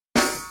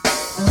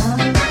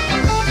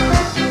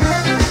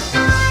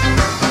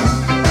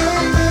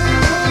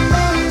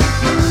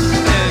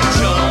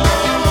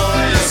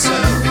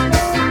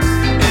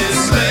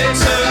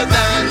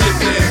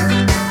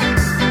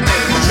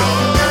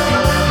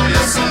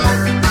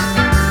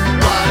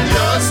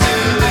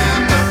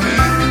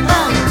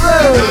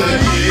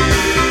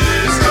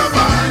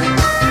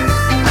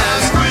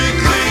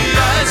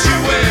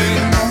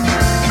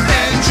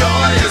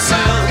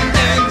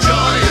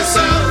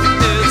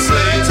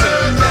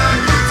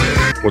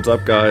What's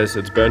up, guys?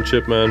 It's Ben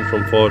Chipman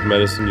from Forward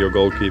Madison, your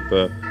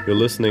goalkeeper. You're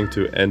listening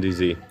to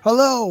NDZ.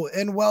 Hello,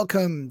 and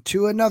welcome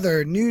to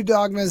another New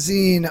Dog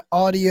Magazine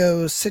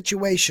audio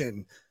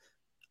situation.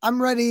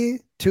 I'm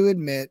ready to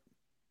admit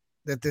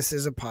that this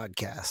is a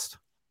podcast.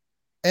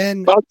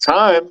 And about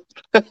time.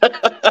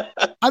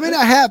 I mean,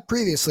 I have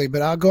previously,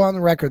 but I'll go on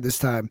the record this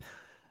time.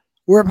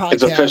 We're a podcast.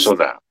 It's official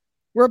now.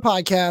 We're a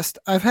podcast.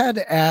 I've had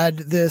to add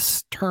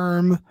this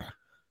term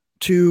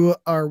to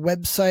our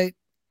website,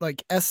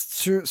 like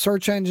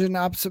search engine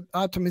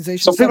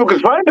optimization. So people can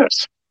find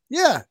us.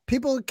 Yeah,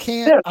 people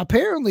can't.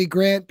 Apparently,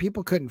 Grant,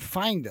 people couldn't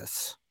find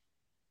us.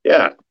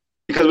 Yeah,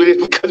 because we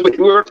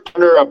were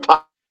under a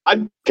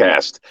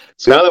podcast.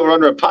 So now that we're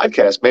under a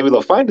podcast, maybe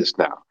they'll find us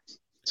now.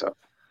 So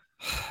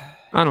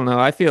I don't know.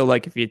 I feel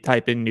like if you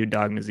type in New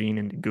Dog Magazine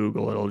into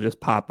Google, it'll just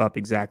pop up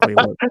exactly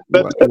what we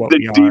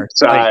are.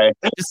 Like,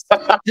 just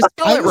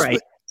spell it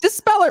right. Just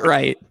spell it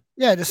right.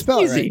 Yeah, just spell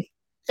it right.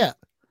 Yeah,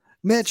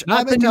 Mitch,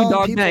 not the New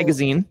Dog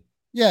Magazine.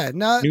 Yeah,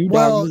 not New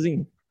Dog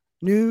Magazine.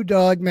 New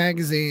Dog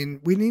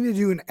Magazine. We need to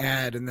do an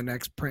ad in the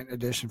next print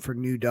edition for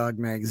New Dog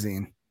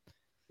Magazine.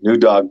 New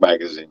Dog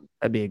Magazine.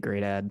 That'd be a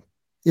great ad.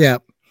 Yeah.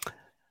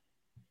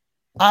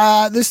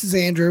 This is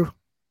Andrew.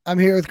 I'm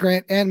here with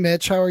Grant and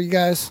Mitch. How are you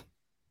guys?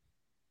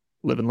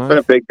 Living life. Been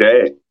a big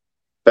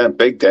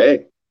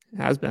day. It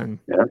has been.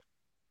 Yeah.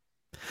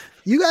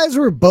 You guys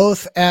were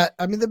both at.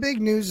 I mean, the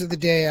big news of the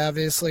day,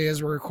 obviously,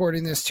 as we're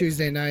recording this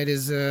Tuesday night,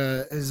 is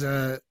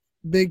a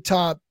big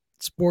top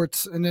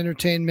sports and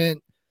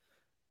entertainment.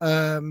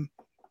 The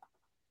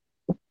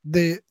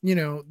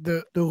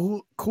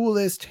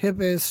coolest,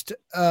 hippest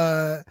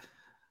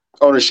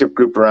ownership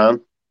group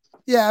around.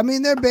 Yeah, I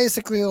mean, they're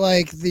basically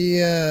like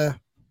the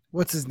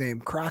what's his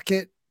name,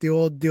 Crockett, the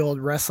old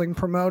wrestling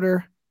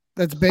promoter.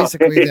 That's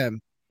basically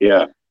them.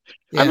 Yeah.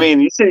 I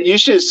mean, you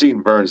should have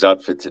seen Vern's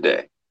outfit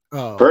today.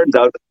 Oh,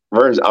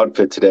 Vern's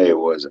outfit today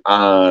was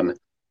on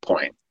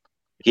point.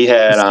 He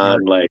had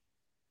on like.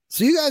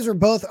 So you guys are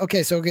both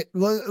okay. So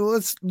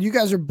let's. You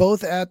guys are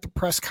both at the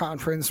press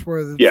conference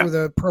for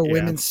the pro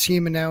women's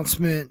team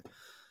announcement.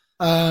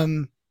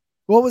 What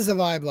was the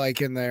vibe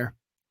like in there?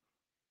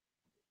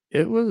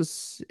 It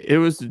was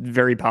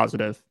very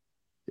positive.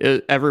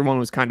 Everyone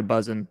was kind of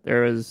buzzing.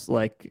 There was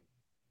like,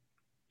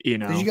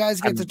 Did you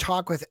guys get to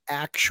talk with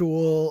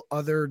actual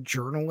other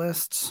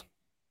journalists?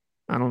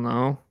 I don't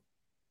know.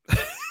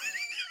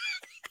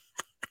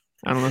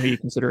 I don't know who you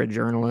consider a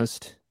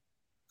journalist.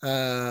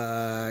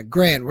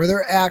 Grant, were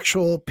there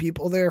actual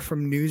people there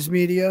from news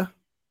media?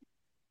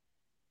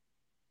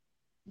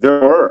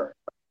 There were.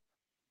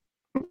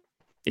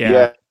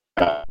 Yeah.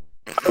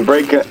 I'm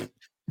breaking.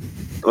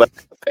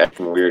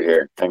 Acting weird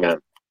here. Hang on.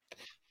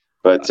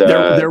 But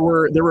there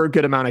were a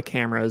good amount of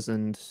cameras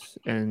and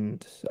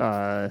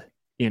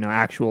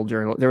actual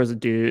journal. There was a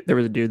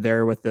dude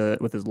there with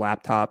his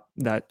laptop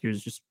that he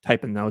was just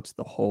typing notes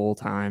the whole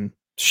time.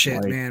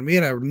 Shit, man. We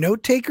had a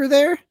note taker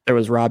there. There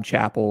was Rob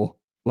Chappell.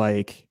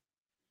 Like,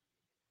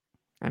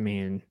 I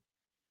mean,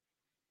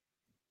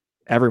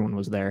 everyone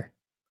was there.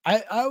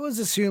 I always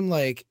assume,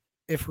 like,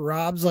 if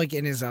Rob's like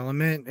in his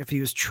element, if he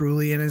was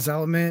truly in his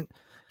element,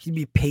 he'd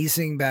be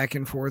pacing back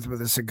and forth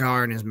with a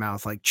cigar in his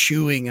mouth, like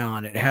chewing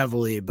on it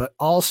heavily, but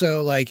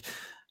also like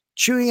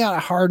chewing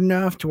out hard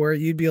enough to where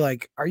you'd be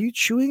like, are you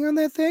chewing on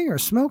that thing or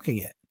smoking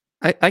it?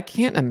 I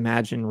can't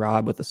imagine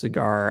Rob with a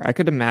cigar. I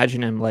could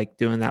imagine him like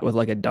doing that with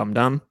like a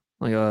dum-dum,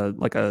 like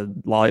a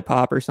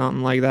lollipop or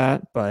something like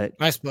that. But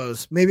I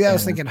suppose maybe I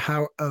was thinking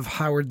of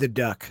Howard the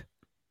Duck.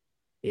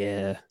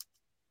 Yeah.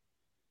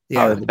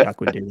 Howard the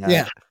Duck would do that.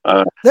 Yeah.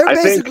 They're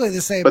basically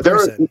the same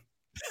person.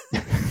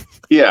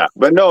 Yeah,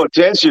 but no,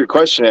 to answer your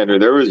question, Andrew,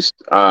 there was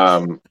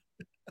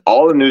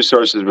all the news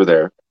sources were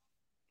there.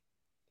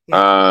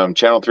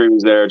 Channel 3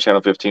 was there,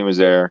 Channel 15 was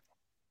there.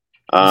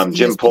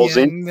 Jim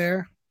Polsey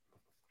there.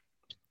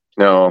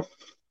 No.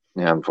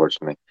 Yeah,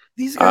 unfortunately.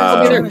 These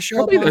guys are trying to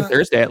show up on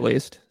Thursday at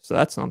least. So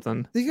that's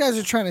something. These guys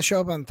are trying to show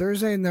up on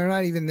Thursday and they're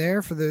not even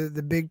there for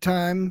the big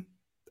time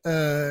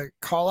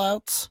call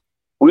outs.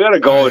 We gotta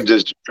go and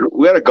just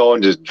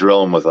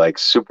drill them with like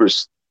super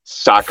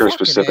soccer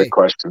specific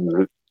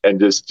questions and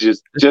just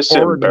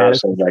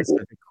embarrassing.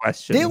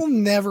 They will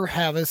never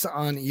have us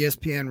on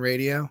ESPN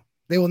radio.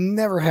 They will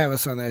never have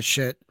us on that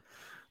shit.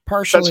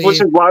 Partially,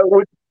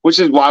 which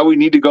is why we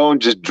need to go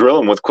and just drill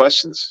them with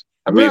questions.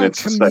 I mean,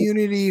 it's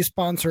community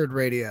sponsored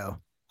radio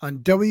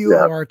on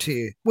WORT.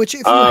 Which,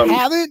 if you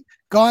haven't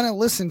gone and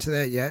listened to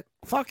that yet,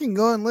 fucking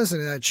go and listen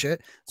to that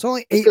shit. It's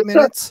only 8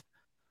 minutes.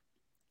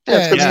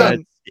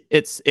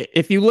 It's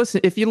if you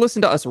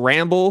listen to us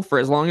ramble for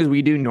as long as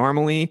we do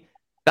normally,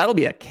 that'll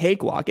be a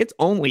cakewalk. It's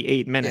only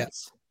 8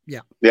 minutes.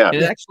 Yeah.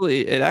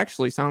 It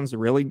actually sounds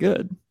really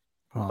good.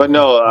 But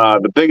no,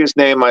 the biggest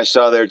name I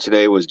saw there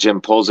today was Jim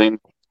Polsey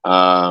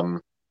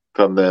from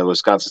the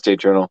Wisconsin State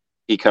Journal.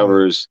 He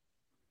covers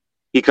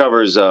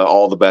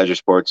all the Badger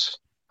sports.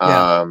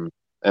 And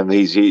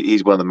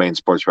he's one of the main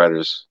sports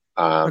writers.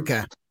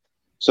 Okay.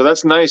 So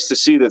that's nice to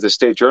see that the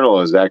State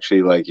Journal is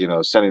actually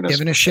sending us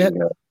giving a shit.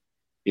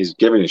 He's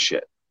giving a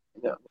shit.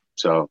 Yeah.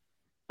 So,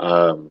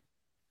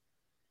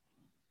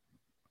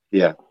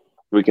 Yeah,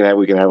 we can have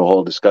a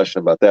whole discussion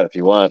about that if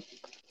you want.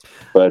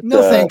 But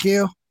no, thank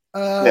you.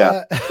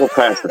 Yeah, we'll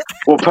pass it.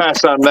 We'll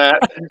pass on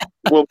that.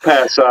 We'll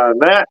pass on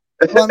that.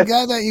 Well, I'm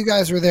glad that you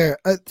guys were there.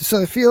 So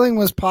the feeling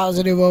was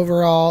positive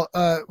overall.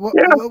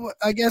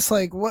 I guess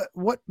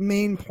what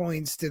main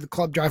points did the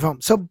club drive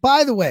home? So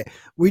by the way,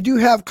 we do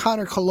have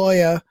Connor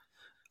Kaloya,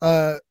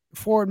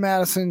 Ford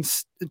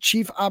Madison's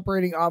chief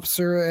operating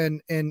officer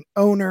and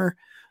owner,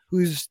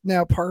 who's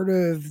now part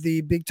of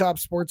the Big Top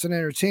Sports and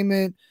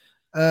Entertainment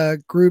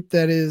group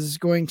that is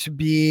going to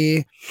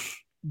be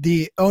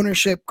the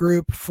ownership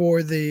group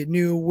for the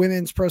new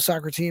women's pro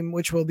soccer team,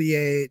 which will be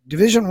a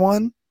Division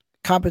I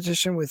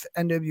competition with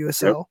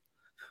NWSL. Yep.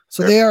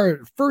 So they are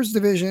first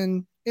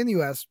division in the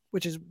US,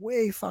 which is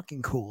way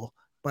fucking cool,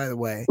 by the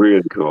way.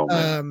 Really cool,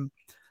 man.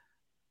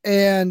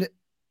 And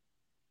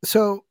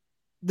so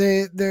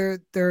they're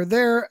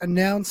there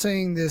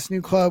announcing this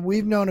new club.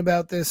 We've known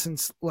about this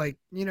since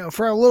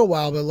for a little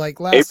while, but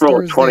last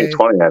April Thursday,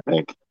 2020, I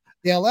think.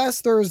 Yeah,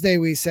 last Thursday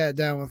we sat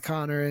down with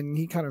Connor and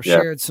he kind of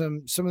shared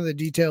some of the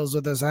details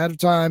with us ahead of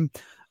time.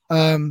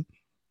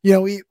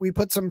 We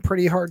put some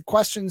pretty hard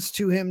questions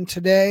to him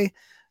today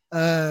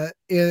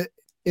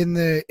in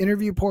the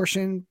interview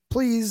portion.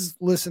 Please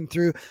listen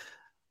through.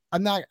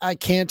 I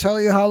can't tell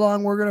you how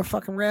long we're gonna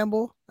fucking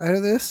ramble out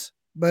of this,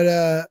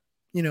 but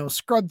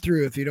scrub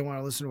through if you don't want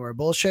to listen to our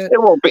bullshit. It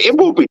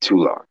won't be too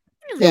long.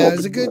 Yeah, it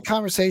was a good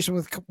conversation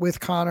with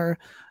Connor.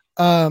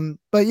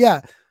 But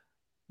yeah.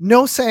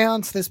 No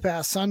seance this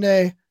past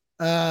Sunday.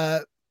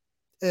 To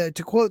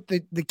quote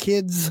the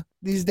kids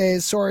these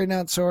days, sorry,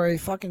 not sorry.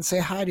 Fucking say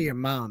hi to your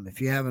mom if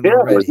you haven't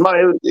already.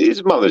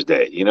 It's Mother's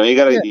Day. You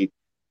gotta.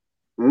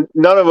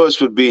 None of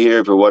us would be here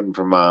if it wasn't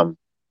for Mom.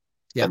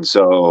 Yeah. And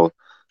so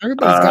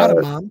everybody's got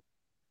a mom.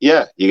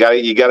 Yeah, you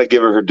gotta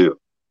give her due.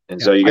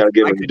 And so you gotta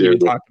give her due. I couldn't even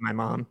talk to my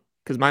mom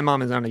because my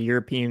mom is on a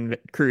European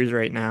cruise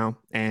right now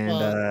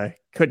and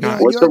could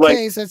not. In your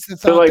case, that's the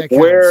thought that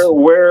counts.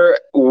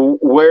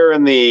 Where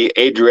in the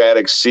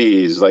Adriatic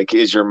Seas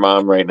is your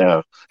mom right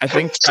now? I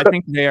think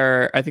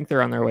they're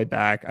on their way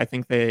back. I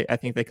think they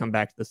come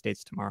back to the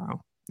States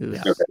tomorrow.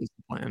 Is the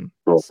plan.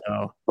 Cool.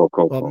 So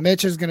Well,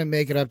 Mitch is gonna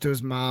make it up to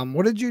his mom.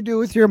 What did you do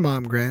with your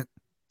mom, Grant?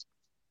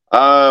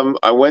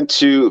 I went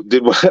to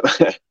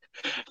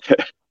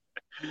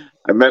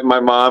I met my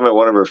mom at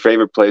one of her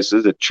favorite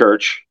places, at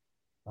church.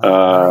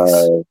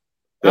 Nice.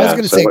 I was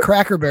going to say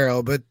Cracker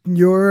Barrel, but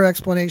your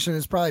explanation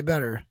is probably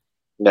better.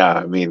 Nah,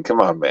 I mean,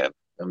 come on, man.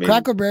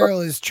 Cracker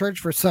Barrel is church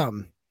for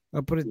some.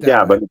 I'll put it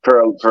that way. But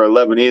for a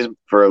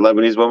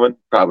Lebanese woman,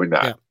 probably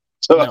not. Yeah.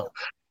 So, no.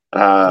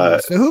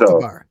 It's the hookah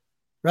bar,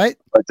 right?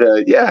 But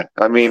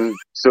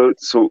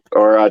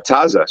or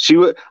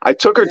Taza. I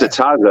took her to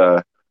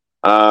Taza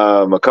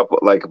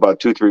about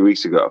 2-3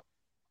 weeks ago.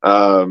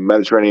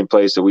 Mediterranean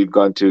place that we've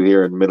gone to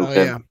here in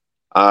Middleton.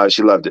 Oh, yeah.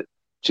 She loved it.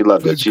 She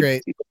loved it.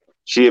 Great.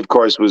 She of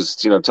course was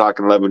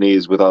talking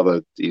Lebanese with all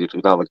the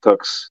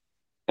cooks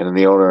and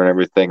the owner and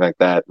everything like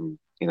that, and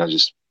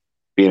just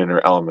being in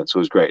her element. So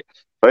it was great.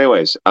 But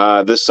anyways,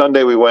 this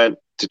Sunday we went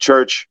to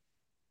church,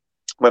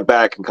 went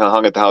back and kind of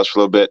hung at the house for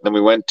a little bit. Then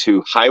we went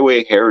to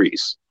Highway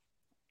Harry's.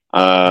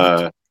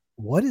 What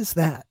is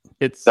that?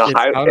 It's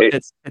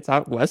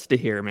out west of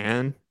here,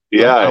 man.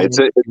 Yeah, it's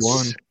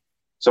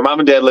so mom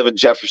and dad live in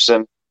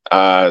Jefferson.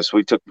 So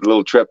we took a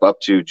little trip up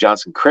to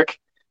Johnson Creek.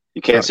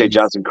 You can't say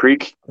Johnson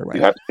Creek.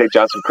 You have to say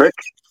Johnson Creek.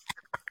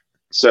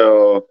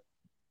 So,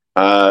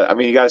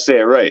 you got to say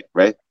it right?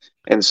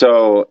 And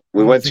so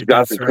we went to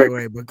Johnson Creek. Right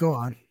way, but go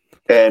on.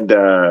 And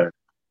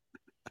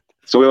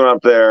so we went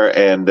up there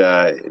and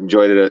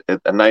enjoyed it.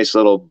 A nice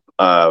little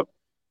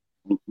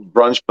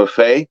brunch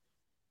buffet.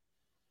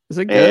 Is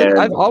it good? And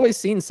I've always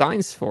seen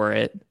signs for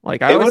it.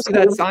 I always see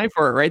that sign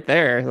for it right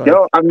there.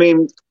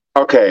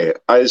 Okay.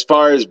 As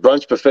far as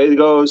brunch buffet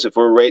goes, if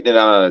we're rating it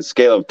on a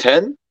scale of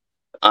 10,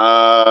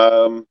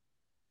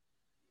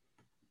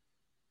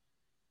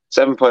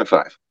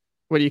 7.5.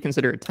 What do you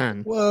consider a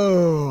 10?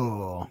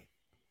 Whoa.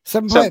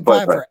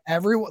 7.5 for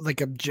everyone,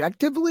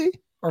 objectively,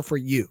 or for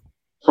you?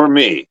 For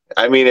me.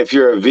 I mean, if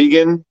you're a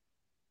vegan,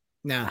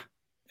 nah,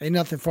 ain't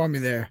nothing for me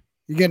there.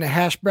 You're getting a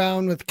hash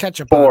brown with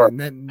ketchup 4. on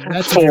it, and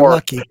that's 4. If you're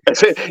lucky.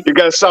 You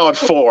got a solid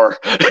 4.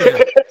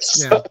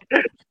 Yeah.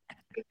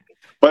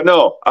 But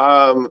no,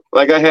 I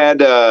had,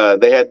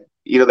 they had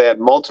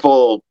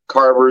multiple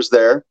carvers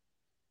there.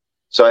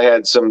 So I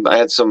had some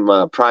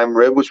prime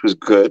rib, which was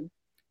good.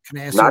 Can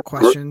I ask you a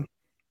question?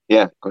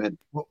 Yeah, go ahead.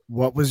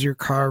 What was your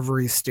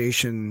carvery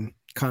station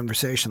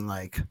conversation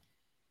like?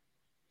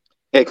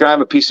 Hey, can I have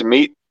a piece of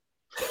meat?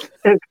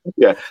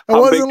 Yeah. I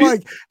wasn't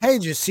like, hey,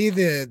 did you see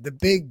the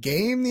big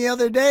game the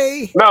other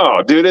day?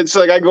 No, dude. It's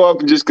I go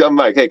up and I'm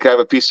like, hey, can I have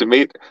a piece of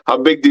meat? How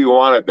big do you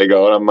want it? They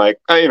go, and I'm like,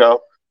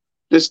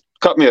 just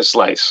cut me a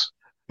slice.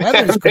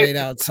 Weather's great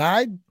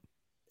outside.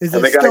 Is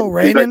it still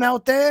raining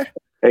out there?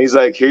 And he's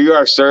like, here you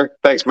are, sir.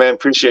 Thanks, man.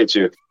 Appreciate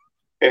you.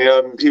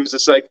 And he was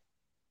just like,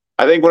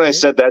 I think when I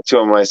said that to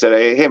him, when I said,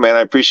 hey, man, I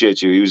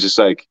appreciate you. He was just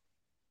like,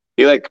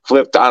 he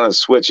flipped on a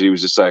switch. And he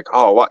was just like,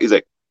 oh, wow. He's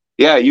like,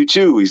 Yeah, you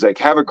too. He's like,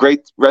 have a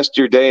great rest of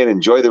your day and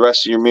enjoy the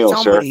rest of your meal,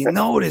 Somebody sir.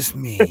 noticed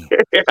me.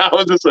 I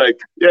was just like,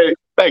 yeah,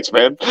 thanks,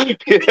 man. I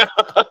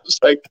was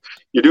like,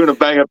 you're doing a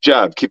bang up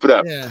job. Keep it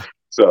up. Yeah.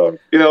 So,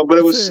 but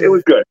it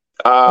was good.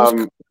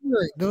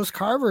 Those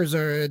carvers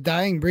are a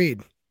dying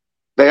breed.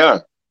 They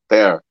are.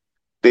 But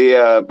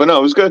no,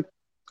 it was good.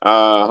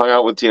 Hung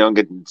out with, getting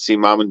to see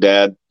mom and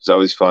dad. It's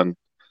always fun.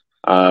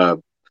 Pop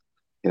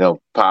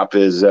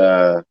is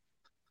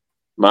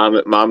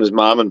mom is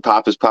mom and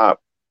pop is pop.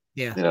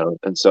 Yeah.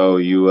 And so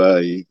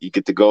you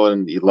get to go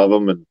and you love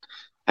them and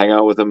hang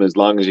out with them as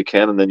long as you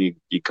can, and then you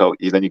go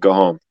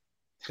home.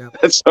 Yeah.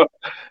 So,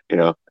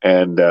 but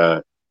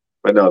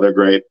no, they're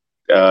great.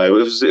 It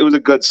was a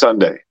good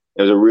Sunday.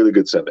 It was a really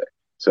good Sunday.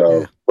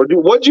 So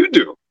what'd you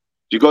do? Did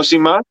you go see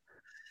Mom?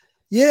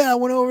 Yeah, I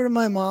went over to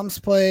my mom's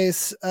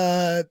place.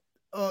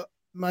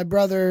 My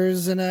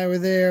brothers and I were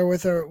there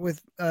with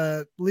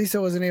Lisa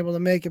wasn't able to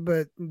make it,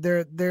 but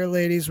their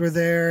ladies were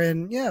there,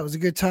 and yeah, it was a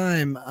good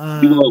time.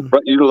 You did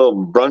a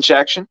little brunch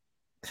action?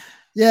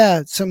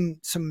 Yeah, some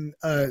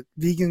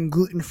vegan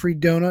gluten-free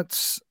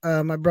donuts.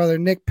 My brother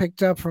Nick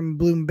picked up from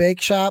Bloom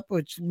Bake Shop,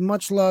 which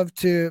much love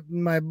to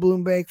my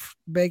Bloom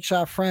Bake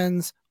Shop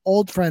friends,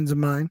 old friends of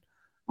mine.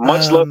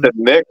 Much love to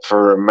Nick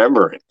for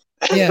remembering.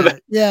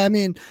 Yeah. I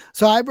mean,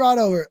 so I brought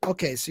over.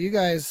 Okay, so you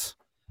guys.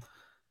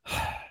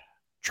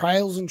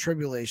 Trials and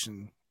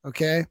tribulation.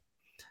 Okay.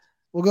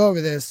 We'll go over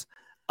this.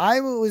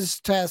 I was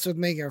tasked with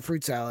making a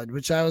fruit salad,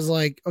 which I was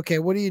like, okay,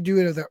 what do you do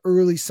with the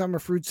early summer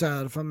fruit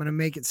salad if I'm going to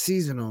make it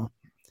seasonal?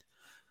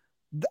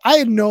 I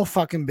had no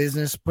fucking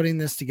business putting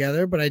this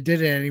together, but I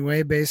did it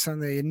anyway, based on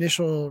the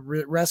initial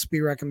recipe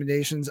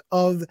recommendations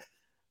of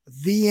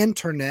the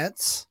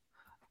internets.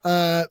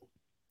 I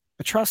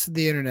trusted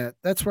the internet.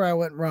 That's where I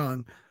went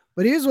wrong.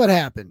 But here's what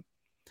happened.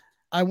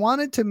 I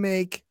wanted to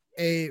make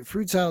a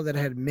fruit salad that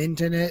had mint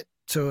in it.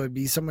 So it'd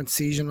be somewhat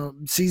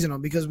seasonal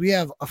because we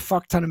have a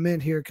fuck ton of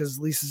mint here because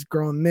Lisa's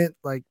growing mint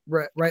like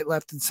right,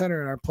 left, and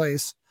center in our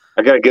place.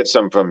 I gotta get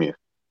some from you.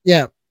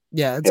 Yeah,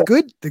 it's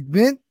good. The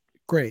mint,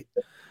 great.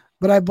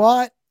 But I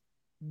bought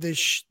the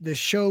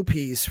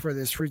showpiece for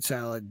this fruit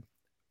salad,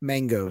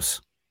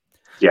 mangoes.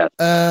 Yeah.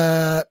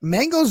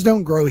 Mangoes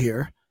don't grow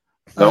here.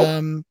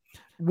 Nope.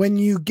 When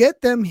you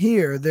get them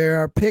here, they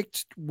are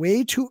picked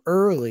way too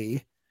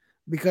early.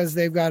 Because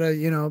they've got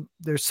to,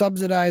 they're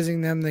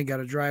subsidizing them. They got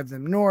to drive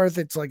them north.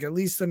 It's like at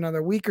least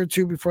another week or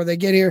two before they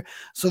get here.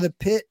 So the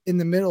pit in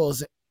the middle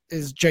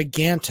is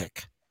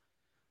gigantic.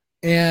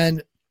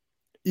 And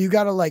you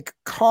got to like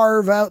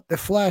carve out the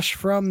flesh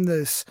from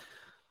the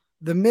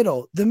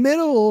middle. The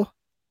middle,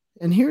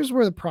 and here's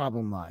where the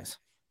problem lies.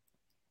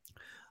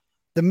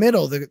 The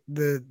middle,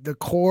 the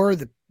core,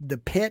 the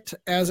pit,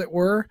 as it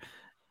were,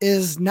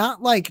 is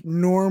not like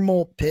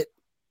normal pit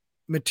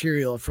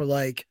material for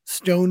like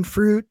stone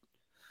fruit.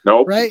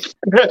 Nope. Right.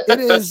 It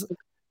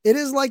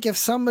is like if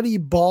somebody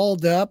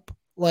balled up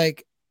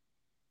like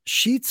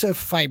sheets of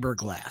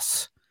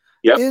fiberglass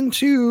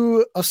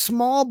into a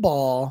small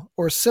ball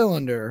or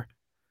cylinder.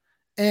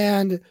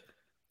 And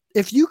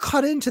if you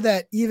cut into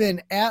that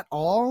even at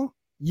all,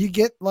 you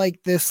get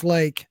like this,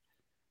 like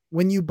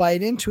when you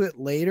bite into it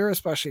later,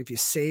 especially if you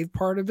save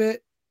part of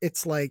it,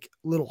 it's like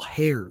little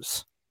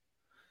hairs.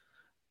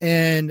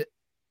 And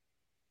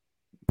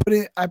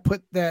I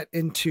put that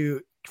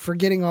into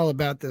forgetting all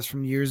about this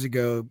from years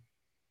ago.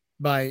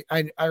 I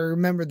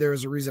remember there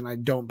was a reason I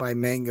don't buy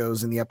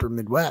mangoes in the upper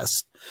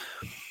Midwest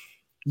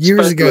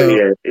years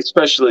ago,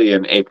 especially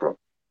in April.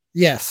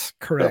 Yes,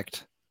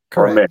 correct.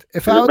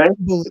 If I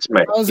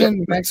was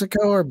in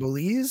Mexico or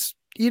Belize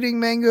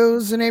eating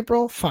mangoes in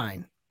April,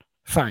 fine.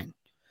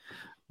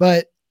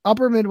 But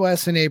upper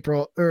Midwest in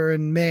April or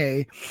in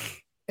May.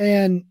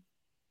 And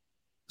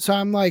so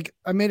I'm like,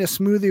 I made a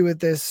smoothie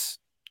with this,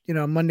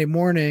 Monday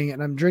morning,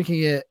 and I'm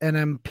drinking it and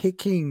I'm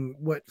picking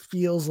what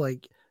feels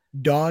like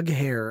dog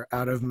hair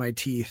out of my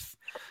teeth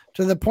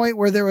to the point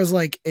where there was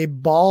like a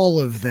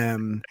ball of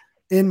them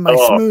in my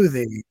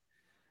smoothie.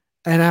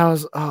 And I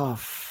was, oh,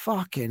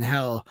 fucking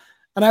hell.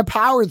 And I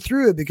powered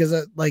through it because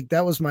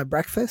that was my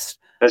breakfast.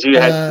 As you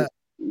had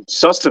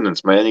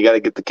sustenance, man. You got to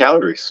get the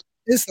calories.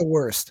 It's the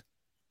worst.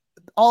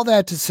 All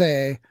that to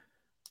say,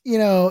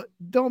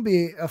 don't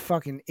be a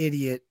fucking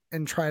idiot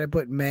and try to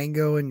put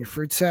mango in your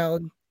fruit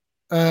salad.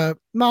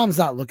 Mom's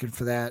not looking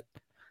for that.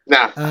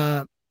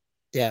 Nah.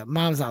 Yeah,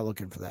 mom's not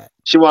looking for that.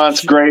 She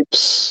wants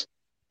grapes.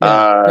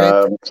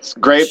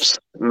 Grapes,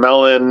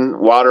 melon,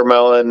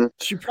 watermelon.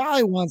 She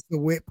probably wants the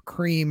whipped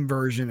cream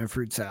version of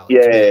fruit salad.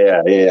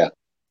 Yeah.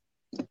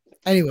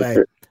 Anyway,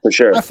 for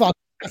sure. I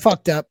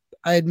fucked up.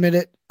 I admit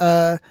it.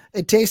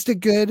 It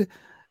tasted good.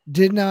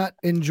 Did not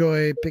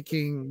enjoy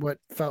picking what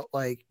felt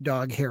like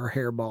dog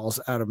hairballs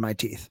out of my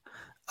teeth.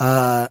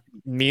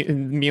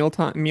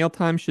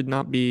 Mealtime should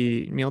not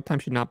be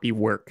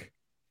work.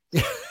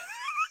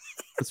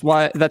 That's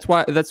why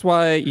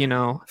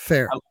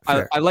fair.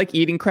 I like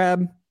eating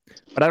crab,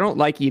 but I don't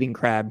like eating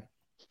crab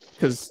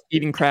because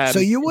eating crab. So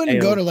you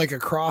wouldn't go to like a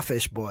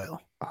crawfish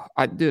boil?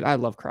 I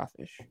love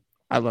crawfish.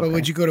 But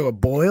would you go to a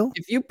boil?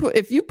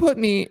 If you put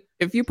me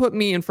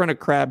in front of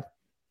crab,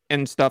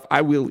 and stuff, I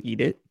will eat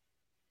it.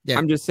 Yeah.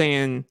 I'm just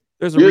saying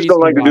there's a You reason just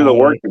don't like to do the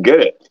work to get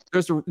it.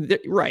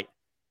 Right.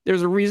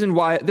 There's a reason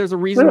why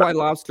why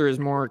lobster is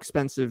more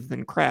expensive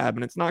than crab,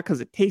 and it's not because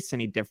it tastes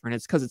any different.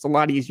 It's because it's a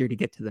lot easier to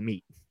get to the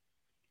meat.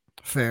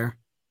 Fair.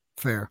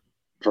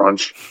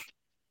 Crunch.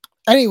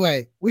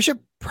 Anyway, we should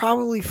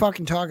probably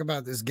fucking talk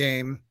about this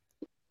game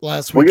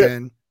last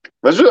weekend.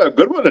 This is a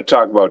good one to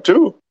talk about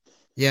too.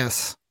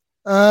 Yes.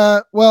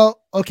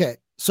 Well, okay.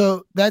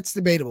 So that's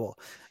debatable.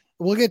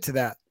 We'll get to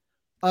that.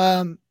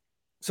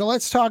 So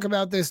let's talk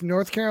about this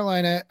North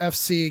Carolina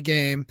FC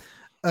game.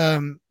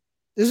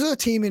 This is a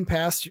team in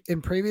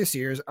previous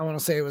years. I want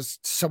to say it was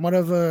somewhat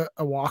of a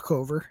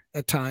walkover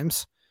at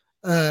times.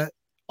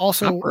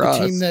 Also a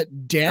team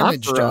that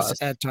damaged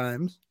us at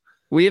times.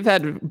 We have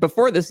had,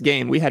 before this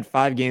game, we had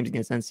 5 games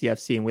against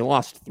NCFC and we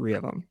lost 3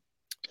 of them.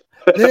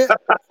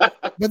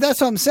 But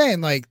that's what I'm saying.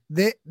 Like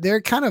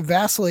they're kind of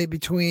vacillate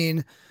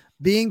between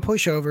being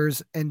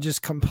pushovers and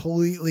just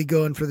completely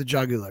going for the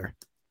jugular.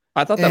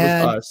 I thought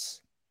that was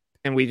us,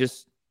 and we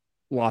just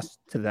lost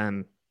to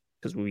them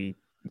because we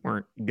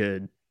weren't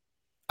good.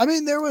 I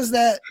mean, there was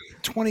that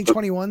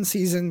 2021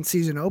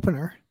 season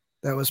opener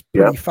that was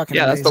pretty fucking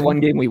amazing. That's the one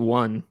game we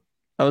won.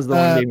 That was the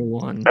one game we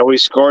won. And we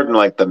scored in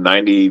like the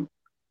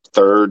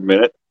 93rd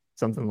minute.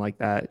 Something like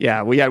that.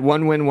 Yeah, we had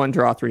 1 win, 1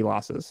 draw, 3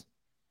 losses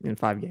in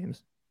 5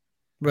 games.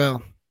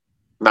 Well,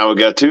 now we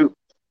got 2.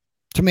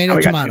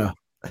 Tomato.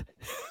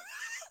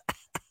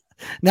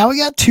 Now we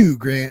got 2,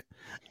 Grant.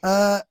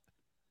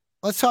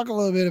 Let's talk a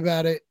little bit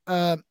about it.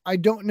 I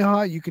don't know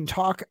how you can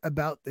talk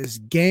about this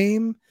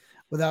game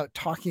without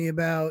talking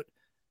about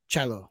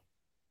Chelo.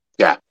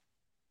 Yeah.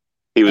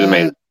 He was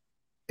amazing.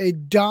 A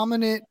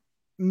dominant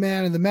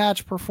man of the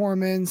match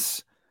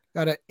performance.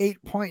 Got an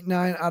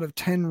 8.9 out of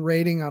 10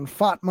 rating on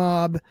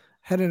FOTMob.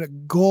 Had a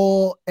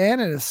goal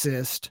and an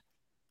assist.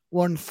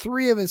 Won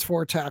 3 of his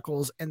 4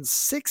 tackles and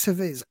 6 of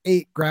his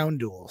 8 ground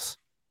duels.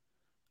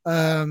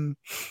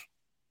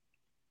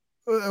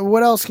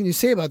 What else can you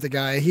say about the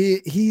guy?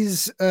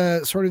 He's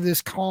sort of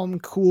this calm,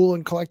 cool,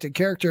 and collected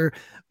character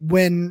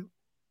when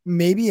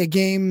maybe a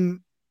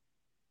game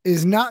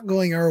is not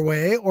going our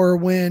way or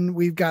when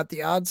we've got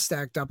the odds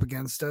stacked up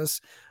against us.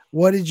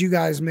 What did you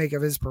guys make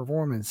of his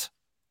performance?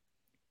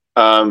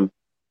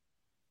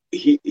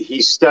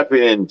 He's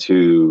stepping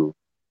into.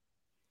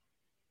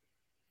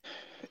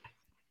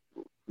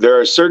 There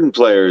are certain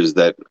players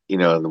that,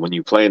 when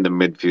you play in the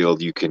midfield,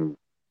 you can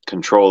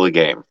control the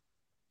game.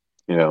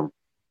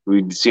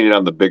 We've seen it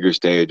on the bigger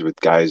stage with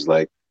guys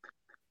like,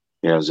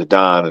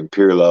 Zidane and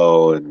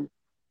Pirlo and,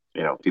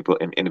 people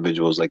and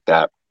individuals like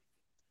that.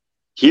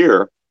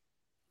 Here,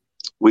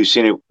 we've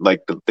seen it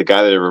like the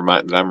guy that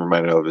I'm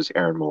reminded of is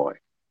Aaron Malloy.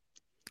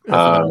 That's what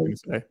I was going to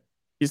say.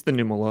 He's the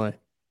new Malloy.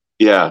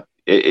 Yeah.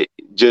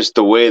 Just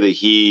the way that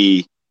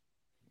he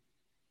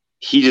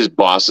just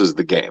bosses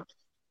the game.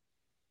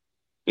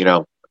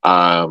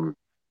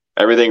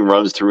 Everything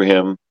runs through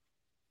him.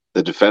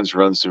 The defense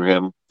runs through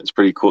him. It's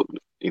pretty cool.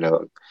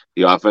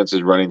 The offense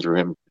is running through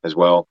him as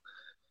well.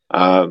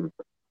 To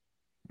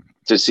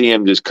see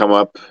him just come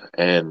up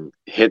and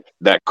hit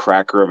that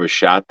cracker of a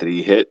shot that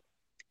he hit,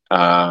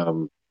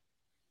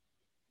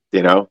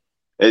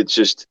 it's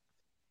just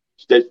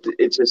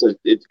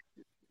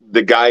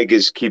the guy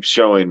just keeps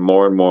showing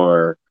more and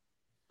more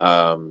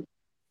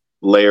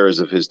layers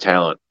of his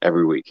talent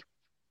every week.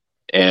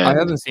 And I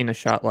haven't seen a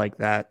shot like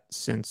that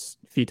since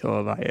Fito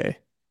Avaye.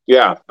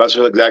 Yeah, that's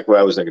exactly what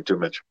I was thinking too,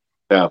 Mitch.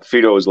 Yeah,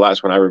 Fito was the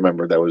last one I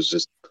remember that was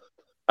just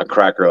a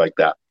cracker like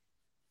that.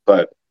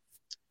 But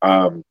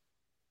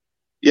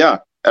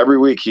every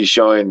week he's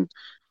showing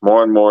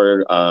more and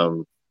more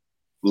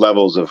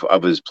levels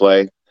of his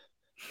play,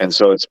 and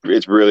so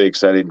it's really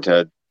exciting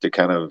to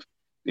kind of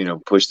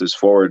push this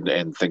forward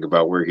and think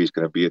about where he's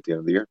going to be at the end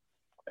of the year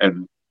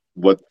and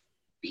what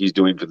he's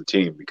doing for the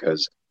team,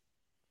 because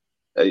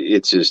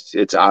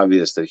it's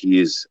obvious that he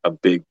is a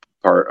big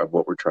part of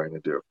what we're trying to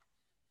do.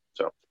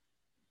 So,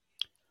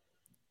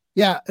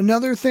 yeah,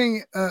 another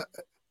thing,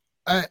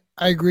 I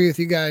agree with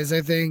you guys.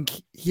 I think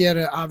he had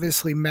an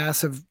obviously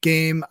massive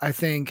game. I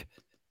think,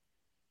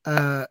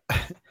 I'm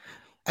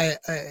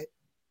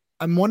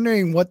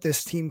wondering what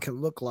this team can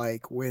look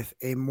like with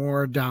a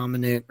more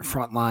dominant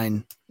front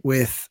line,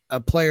 with a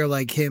player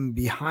like him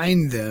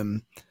behind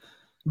them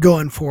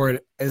going for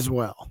it as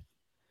well.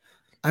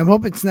 I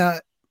hope it's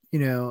not,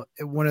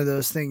 one of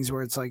those things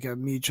where it's like a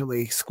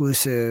mutually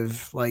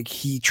exclusive, like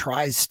he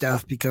tries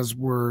stuff because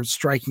we're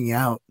striking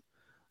out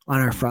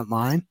on our front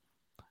line.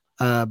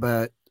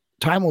 But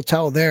time will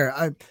tell there.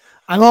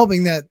 I'm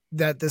hoping that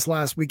this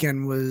last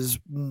weekend was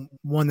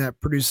one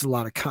that produced a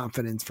lot of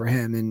confidence for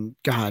him. And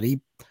God,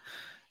 he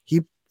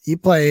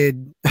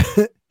played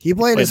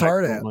his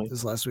heart out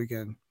this last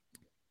weekend.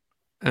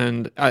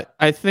 And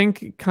I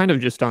think, kind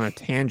of just on a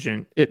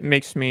tangent, it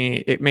makes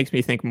me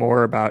think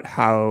more about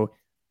how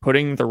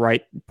putting the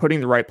right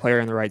player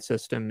in the right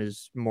system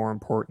is more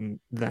important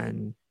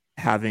than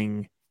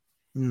having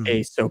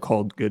a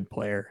so-called good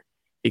player.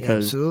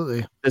 Because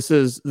this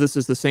is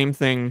the same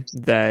thing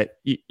that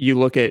you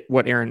look at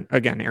what Aaron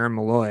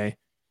Malloy,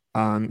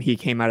 He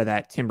came out of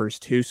that Timbers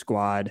 2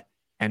 squad,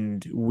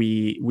 and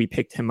we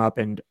picked him up,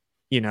 and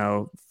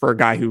for a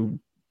guy who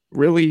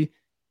really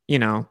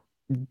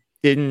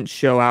didn't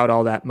show out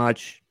all that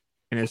much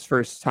in his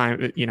first time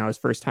of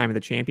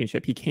the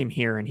championship, he came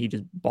here and he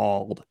just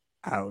balled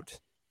out.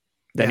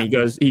 Then he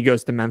goes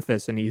to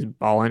Memphis and he's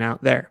balling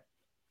out there.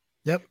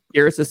 Yep.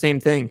 Here it's the same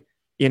thing,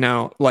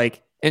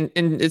 like, and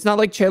it's not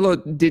like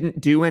Chelo didn't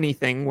do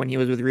anything when he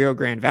was with Rio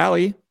Grande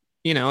Valley,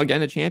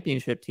 again, a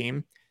championship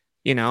team,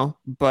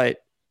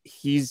 but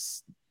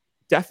he's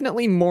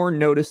definitely more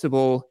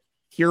noticeable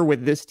here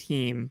with this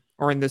team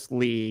or in this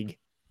league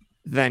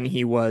than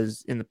he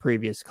was in the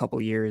previous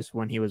couple years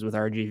when he was with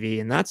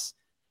RGV. And that's,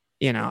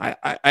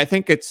 I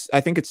think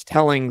it's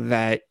telling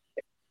that,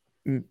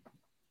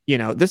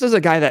 this is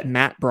a guy that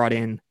Matt brought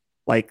in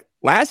like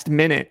last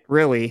minute,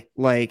 really.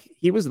 Like,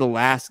 he was the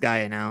last guy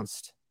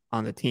announced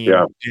on the team.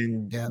 Yeah.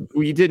 And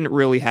we didn't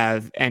really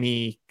have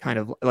any kind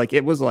of like,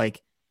 it was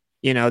like,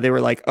 they were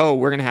like, oh,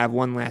 we're going to have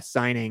one last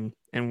signing.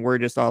 And we're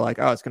just all like,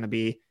 oh, it's going to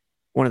be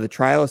one of the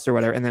trialists or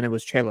whatever. And then it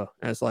was Chelo.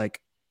 And it's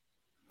like,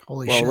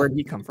 holy shit. Where'd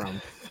he come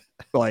from?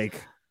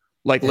 like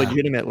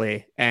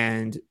legitimately.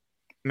 And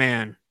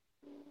man,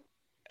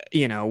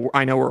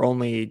 I know we're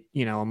only,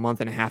 a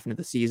month and a half into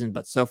the season,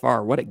 but so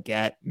far, what a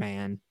get,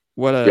 man.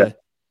 What a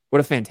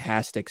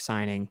fantastic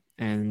signing.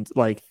 And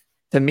like,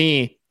 to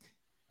me,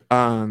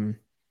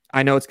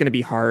 I know it's going to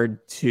be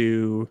hard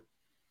to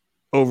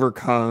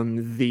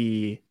overcome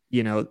the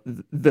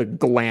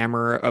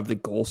glamour of the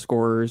goal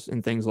scorers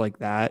and things like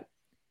that.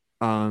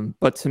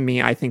 But to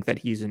me, I think that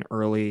he's an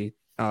early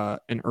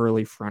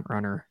front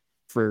runner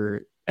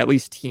for at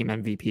least team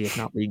MVP, if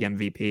not league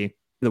MVP,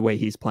 the way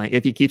he's playing.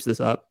 If he keeps this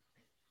up,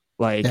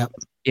 the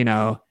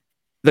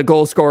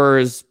goal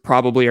scorers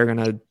probably are going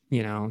to,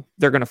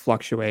 they're going to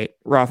fluctuate.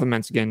 Rafa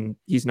Menzigen,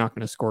 he's not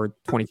going to score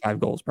 25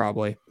 goals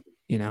probably.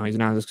 He's not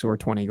going to score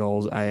 20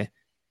 goals.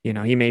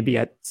 He may be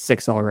at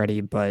 6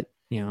 already, but,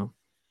 it's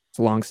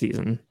a long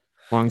season.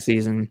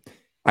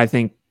 I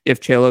think if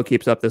Chelo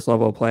keeps up this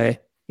level of play,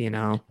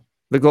 the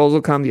goals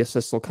will come, the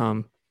assists will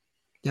come.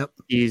 Yep.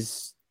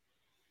 He's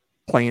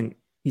playing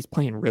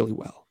really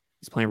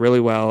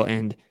well.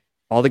 And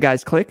all the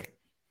guys click.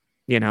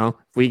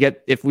 If we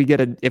get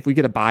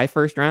a bye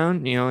first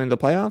round, in the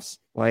playoffs,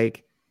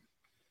 like,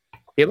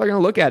 people are gonna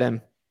look at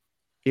him,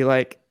 be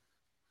like,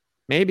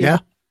 maybe. Yeah.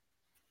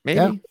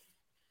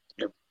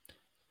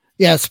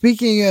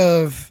 Speaking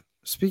of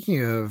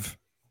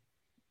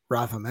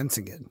Rafa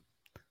Menzigen,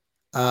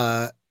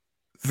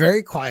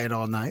 very quiet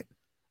all night.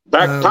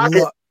 Back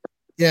pocket.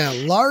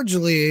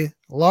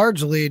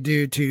 Largely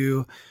due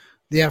to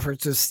the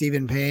efforts of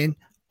Stephen Payne,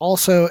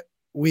 also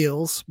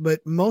Wheels, but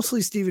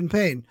mostly Stephen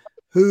Payne,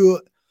 who,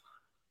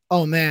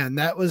 oh man,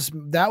 that was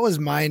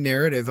my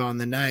narrative on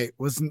the night.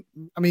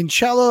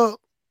 Chelo,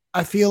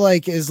 I feel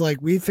like, is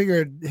like, we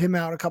figured him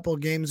out a couple of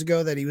games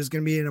ago that he was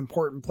going to be an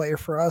important player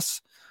for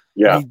us.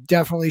 Yeah, he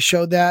definitely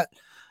showed that.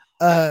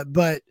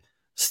 But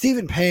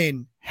Stephen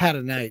Payne had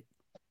a night.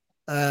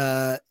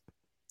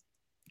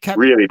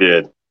 Really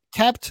did.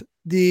 Kept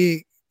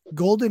the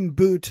Golden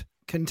Boot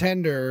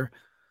contender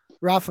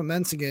Rafa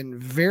Menzigen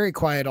very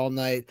quiet all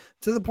night,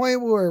 to the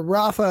point where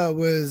Rafa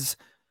was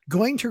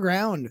going to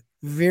ground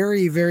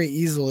very, very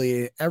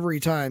easily every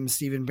time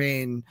Stephen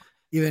Payne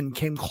even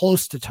came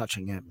close to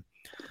touching him.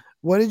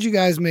 What did you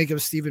guys make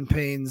of Stephen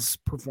Payne's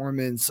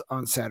performance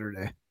on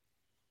Saturday?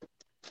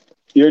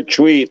 Your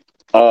tweet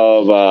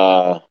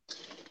of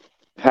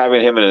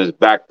having him in his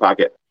back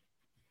pocket,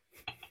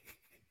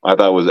 I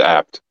thought was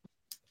apt.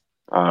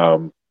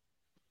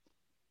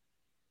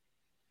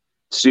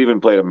 Stephen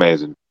played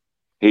amazing.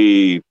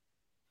 I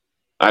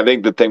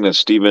think the thing that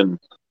Stephen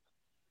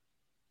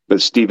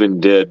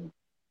did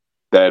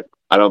that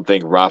I don't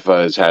think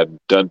Rafa has had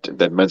done,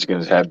 that Menzigen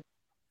has had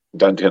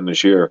done to him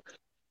this year,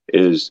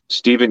 is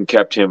Stephen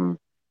kept him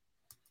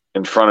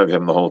in front of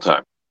him the whole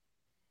time.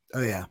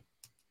 Oh yeah.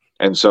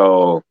 And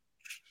so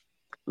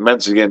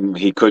Menzigen,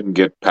 he couldn't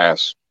get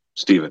past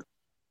Stephen.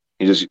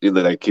 He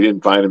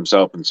didn't find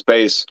himself in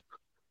space.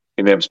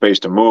 He didn't have space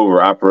to move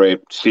or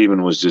operate.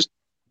 Stephen was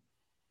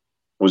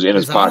in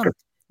his pocket.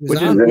 Which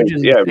is in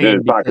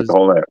his pocket the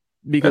whole night.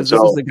 Because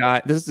this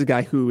is the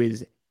guy who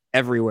is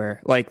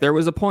everywhere. Like, there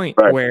was a point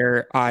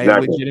where I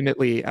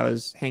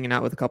was hanging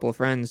out with a couple of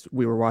friends.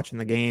 We were watching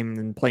the game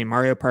and playing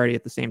Mario Party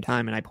at the same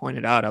time. And I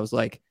pointed out, I was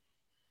like,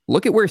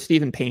 look at where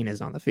Stephen Payne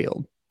is on the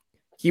field.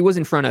 He was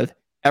in front of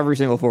every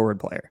single forward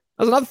player.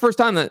 That was not the first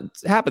time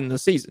that's happened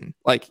this season.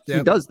 Like,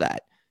 he does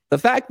that. The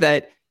fact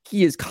that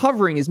he is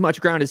covering as much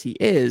ground as he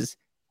is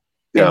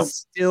and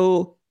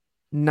still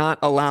not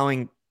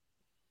allowing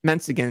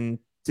Menzigen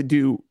to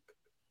do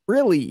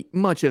really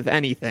much of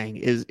anything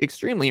is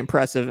extremely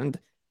impressive. And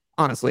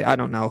honestly, I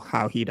don't know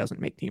how he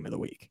doesn't make team of the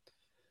week.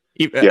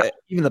 Even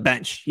the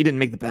bench. He didn't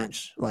make the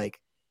bench. Like,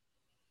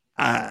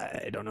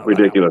 I don't know.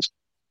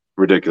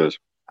 Ridiculous.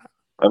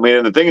 I mean,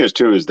 and the thing is,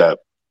 too, is that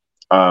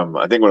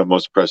I think what I'm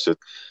most impressed with,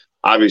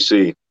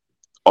 obviously,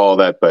 all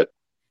that, but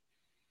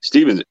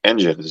Steven's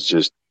engine is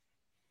just,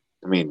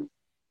 I mean,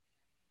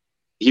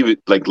 he was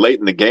like late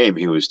in the game.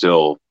 He was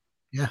still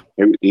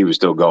he was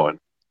still going.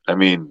 I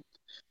mean,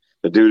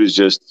 the dude is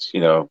just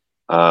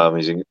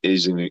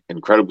he's in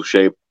incredible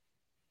shape.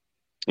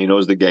 He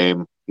knows the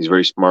game. He's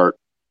very smart.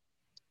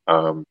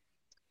 And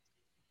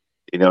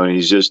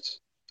he's just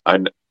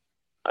and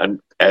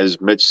as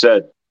Mitch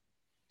said,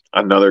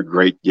 another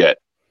great get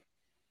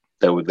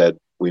that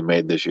we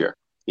made this year.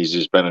 He's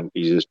just been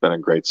a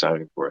great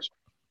signing for us.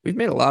 We've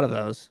made a lot of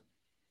those.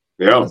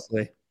 Yeah.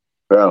 Honestly.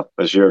 Yeah,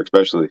 this year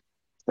especially.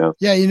 Yeah.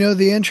 Yeah,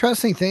 the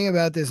interesting thing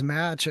about this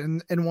match,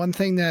 and one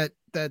thing that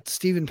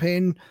Stephen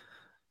Payne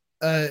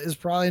is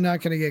probably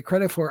not going to get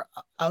credit for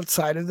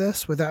outside of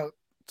this without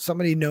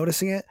somebody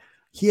noticing it,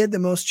 he had the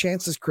most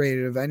chances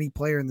created of any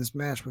player in this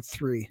match with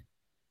 3.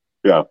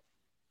 Yeah.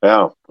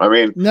 Yeah. I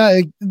mean,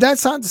 no,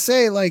 that's not to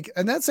say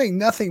and that's saying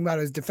nothing about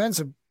his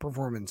defensive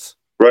performance.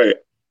 Right.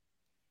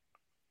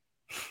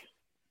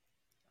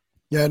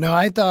 Yeah, no,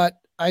 I thought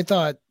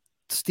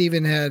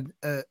Steven had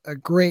a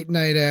great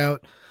night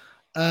out.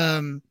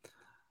 One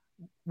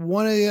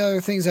of the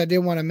other things I did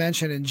want to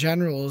mention in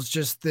general is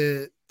just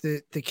the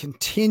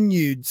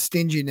continued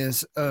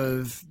stinginess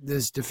of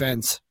this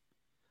defense.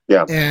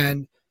 Yeah.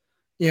 And,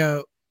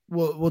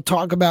 we'll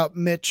talk about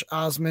Mitch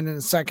Osmond in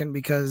a second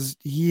because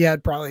he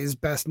had probably his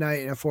best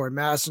night in a Forward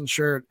Madison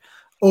shirt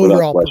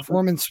overall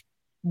performance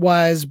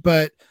wise,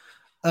 but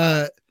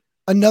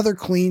another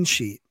clean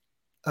sheet.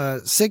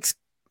 6,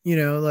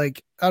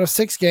 out of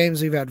 6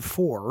 games, we've had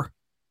 4.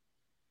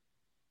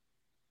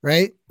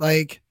 Right?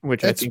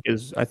 Which I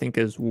think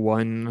is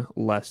 1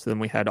 less than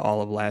we had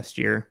all of last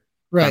year.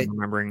 Right. If I'm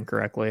remembering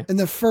correctly. In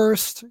the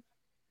first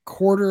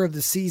quarter of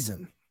the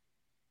season.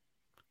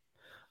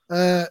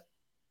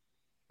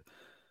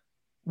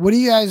 What do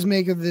you guys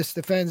make of this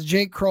defense?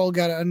 Jake Kroll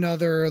got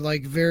another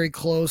very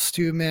close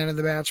to man of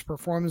the match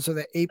performance with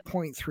an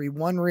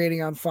 8.31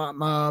 rating on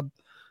FOTMob.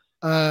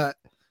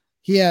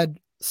 He had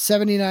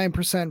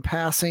 79%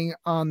 passing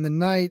on the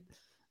night.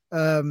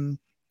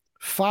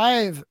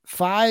 5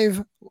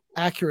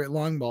 accurate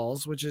long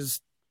balls, which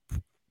is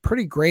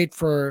pretty great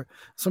for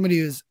somebody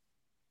who's,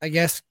 I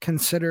guess,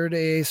 considered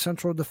a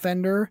central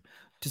defender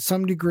to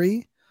some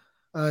degree,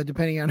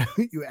 depending on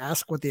who you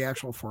ask what the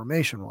actual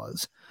formation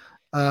was.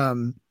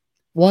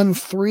 Won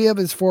 3 of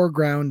his 4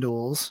 ground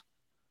duels,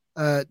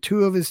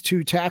 2 of his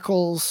 2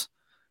 tackles,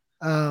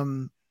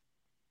 had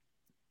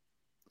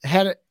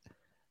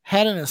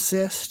an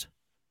assist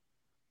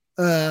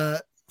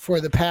for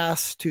the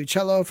pass to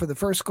Chelo for the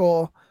first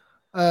goal.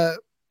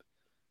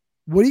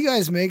 What do you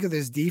guys make of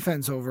this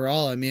defense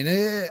overall? I mean,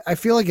 I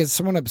feel like it's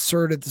somewhat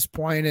absurd at this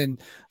point,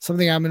 and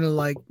something I'm going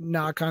to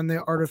knock on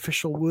the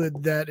artificial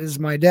wood that is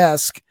my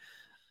desk,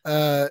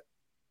 that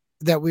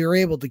we were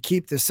able to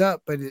keep this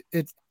up. But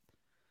it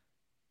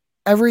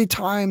every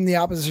time the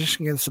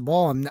opposition gets the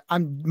ball,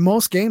 I'm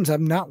most games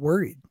I'm not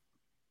worried.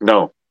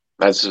 No,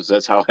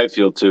 that's how I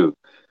feel too.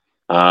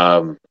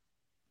 They're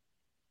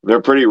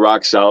pretty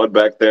rock solid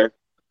back there.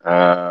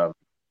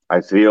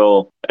 I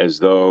feel as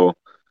though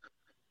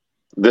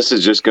this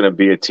is just going to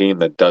be a team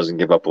that doesn't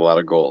give up a lot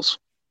of goals.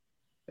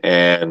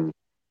 And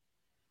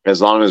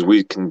as long as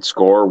we can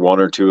score 1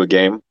 or 2 a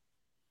game,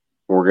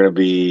 we're going to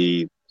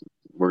be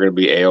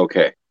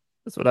A-okay.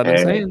 That's what I've been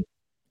saying.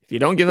 If you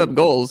don't give up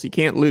goals, you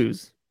can't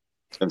lose.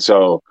 And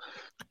so,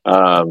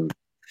 that's,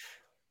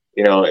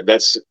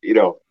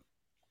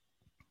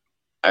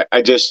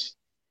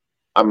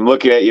 I'm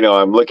looking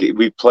at,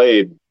 we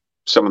played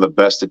some of the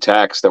best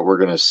attacks that we're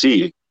going to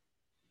see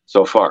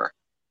so far,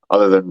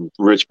 other than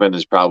Richmond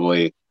is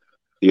probably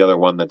the other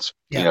one that's,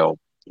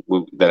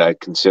 that I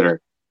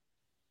consider.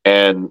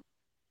 And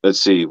let's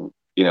see,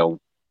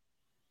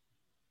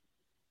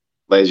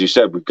 as you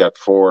said, we've got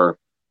 4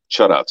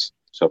 shutouts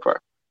so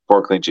far,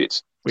 4 clean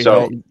sheets. We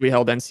held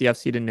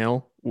NCFC to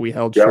 0. We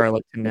held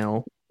Charlotte to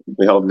 0.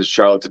 We held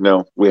Charlotte to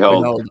 0. We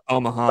held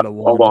Omaha to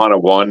 1. Omaha to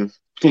 1.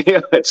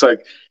 Yeah, it's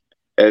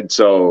and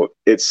so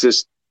it's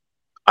just,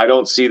 I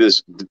don't see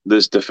this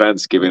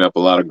defense giving up a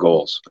lot of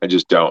goals. I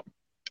just don't.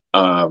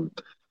 A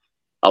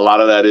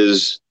lot of that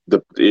is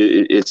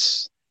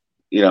it's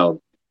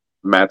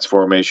Matt's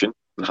formation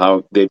and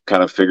how they've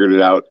kind of figured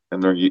it out,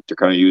 and they're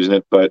kind of using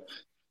it. But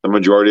the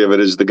majority of it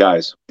is the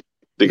guys.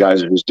 The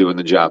guys are just doing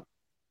the job.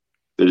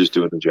 They're just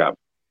doing the job.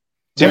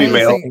 Timmy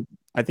Mail,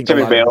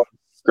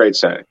 great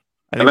signing.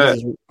 I think this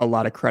is a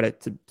lot of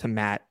credit to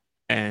Matt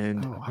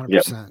and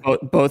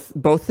 100%.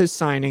 both his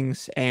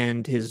signings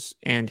and his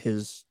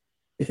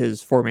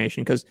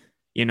formation, because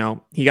he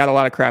got a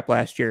lot of crap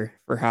last year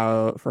for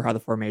how the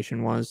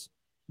formation was,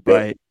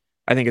 but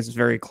I think it's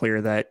very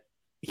clear that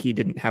he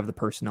didn't have the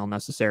personnel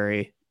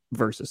necessary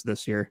versus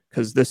this year.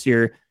 Because this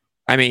year,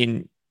 I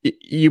mean,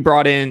 you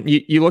brought in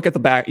you look at the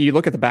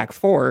back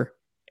 4,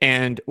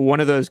 and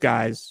one of those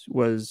guys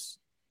was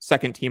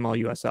second team all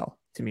USL,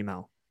 Timmy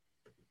Mel.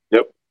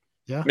 Yep.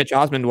 Yeah. Mitch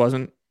Osmond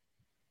wasn't.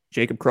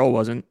 Jacob Kroll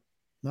wasn't.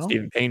 No.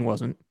 Stephen Payne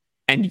wasn't.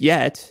 And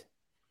yet,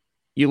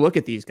 you look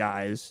at these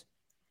guys,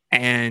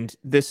 and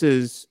this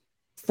is,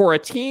 for a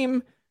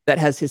team that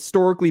has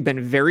historically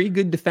been very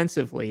good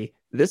defensively,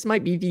 this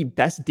might be the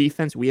best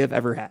defense we have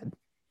ever had.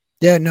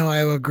 Yeah, no,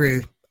 I will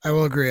agree.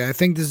 I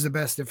think this is the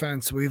best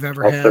defense we've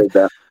ever I'll had. trade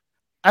that.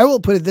 I will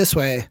put it this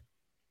way.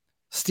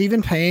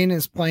 Stephen Payne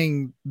is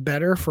playing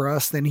better for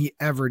us than he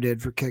ever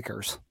did for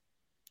kickers.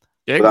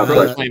 Jake Without Crow's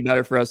question. playing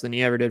better for us than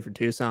he ever did for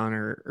Tucson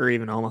or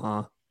even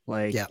Omaha.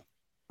 Like, Yeah.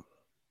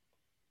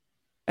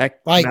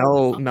 Like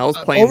Mel's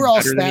playing overall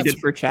better than he stats- did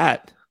for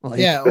Chat. Like,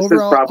 Yeah, This is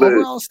overall probably-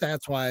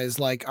 stats wise,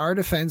 like our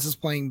defense is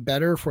playing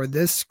better for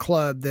this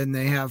club than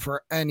they have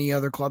for any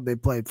other club they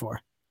played for.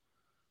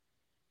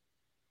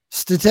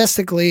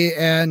 Statistically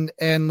and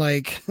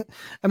like,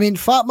 I mean,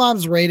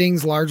 FOTMob's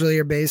ratings largely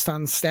are based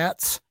on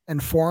stats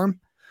and form,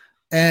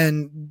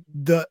 and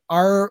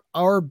our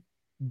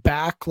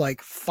back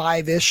like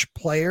 5-ish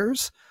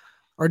players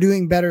are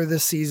doing better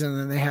this season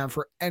than they have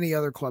for any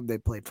other club they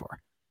played for.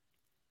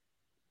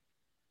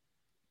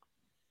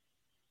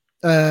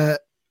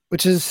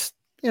 Which is,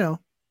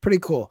 pretty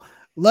cool.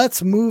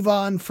 Let's move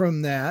on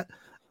from that.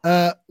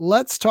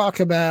 Let's talk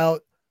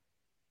about,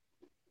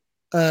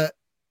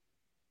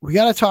 we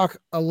got to talk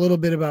a little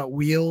bit about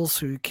Wheels,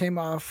 who came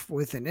off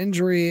with an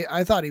injury.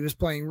 I thought he was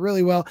playing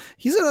really well.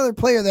 He's another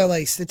player that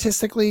like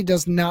statistically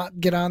does not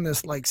get on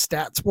this like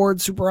stats board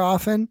super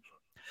often,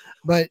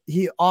 but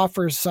he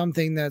offers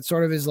something that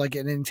sort of is like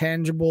an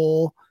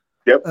intangible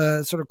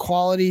sort of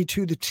quality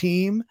to the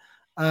team.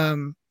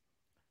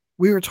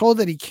 We were told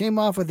that he came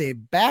off with a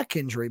back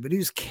injury, but he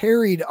was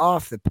carried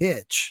off the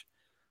pitch.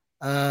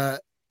 I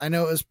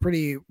know it was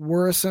pretty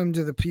worrisome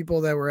to the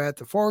people that were at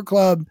the Forward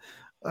Club.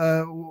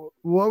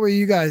 What were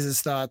you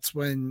guys' thoughts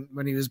when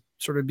he was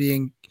sort of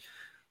being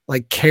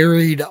like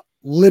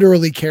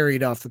literally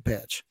carried off the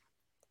pitch?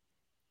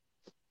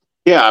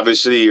 Yeah,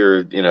 obviously you're,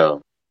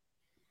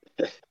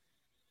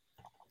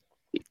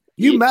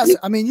 you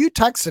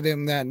texted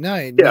him that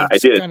night. Yeah, I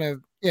did. Kind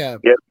of, yeah.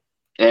 Yep.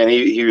 And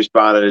he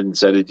responded and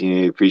said that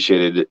he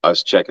appreciated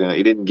us checking it.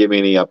 He didn't give me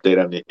any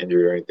update on the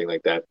injury or anything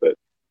like that, but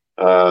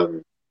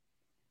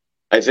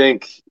I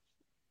think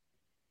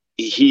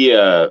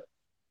you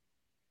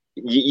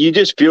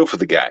just feel for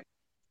the guy,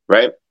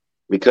 right?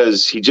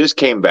 Because he just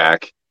came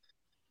back.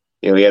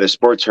 He had a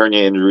sports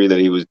hernia injury that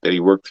he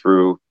worked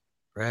through,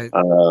 right?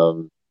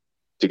 To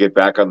get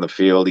back on the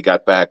field. He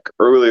got back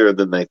earlier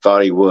than they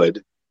thought he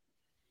would,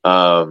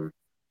 and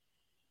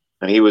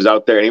he was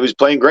out there and he was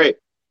playing great.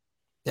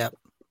 Yep,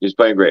 he was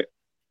playing great,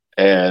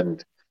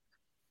 and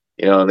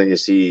and then you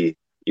see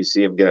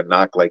him get a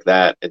knock like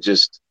that.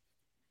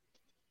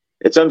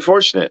 It's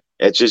unfortunate.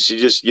 It's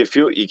just you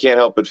feel, you can't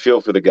help but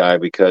feel for the guy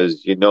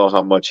because you know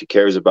how much he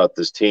cares about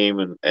this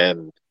team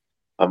and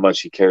how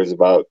much he cares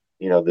about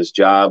this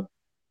job,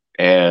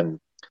 and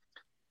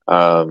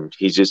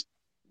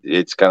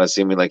it's kind of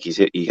seeming like he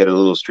hit a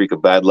little streak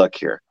of bad luck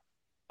here,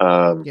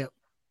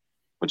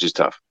 which is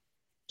tough.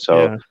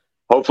 So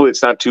hopefully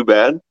it's not too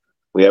bad.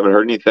 We haven't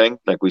heard anything,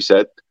 like we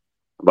said,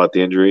 about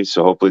the injury,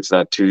 so hopefully it's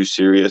not too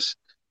serious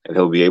and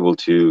he'll be able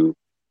to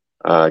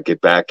get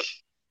back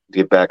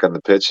on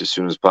the pitch as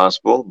soon as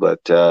possible.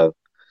 But in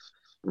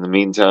the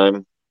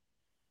meantime,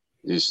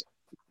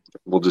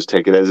 we'll just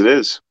take it as it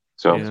is.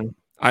 So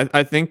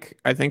I think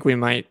we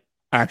might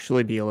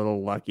actually be a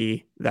little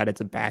lucky that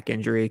it's a back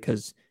injury,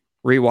 because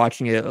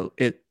rewatching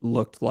it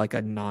looked like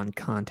a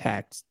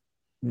non-contact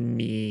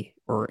knee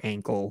or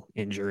ankle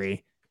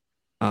injury.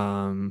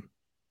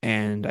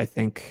 And I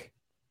think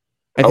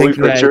are we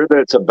for sure that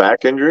it's a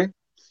back injury?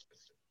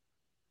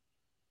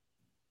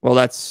 Well,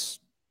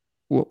 that's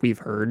what we've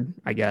heard,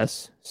 I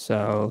guess.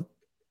 So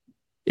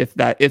if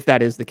that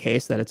is the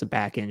case, that it's a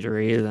back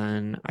injury,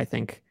 then I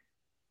think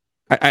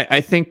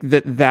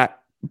that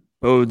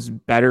bodes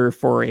better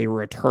for a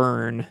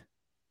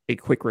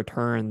quick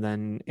return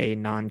than a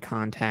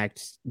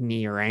non-contact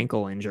knee or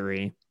ankle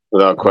injury.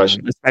 Without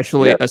question.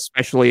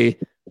 Especially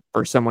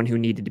for someone who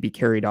needed to be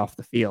carried off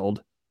the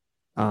field.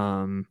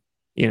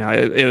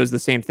 It was the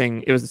same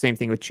thing. It was the same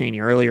thing with Cheney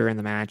earlier in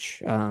the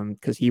match,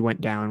 because he went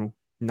down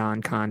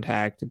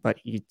non-contact, but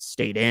he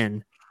stayed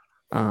in.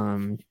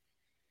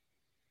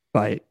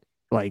 But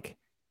like,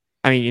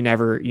 I mean, you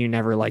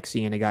never like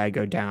seeing a guy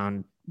go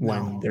down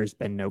when there's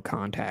been no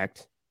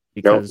contact,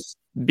 because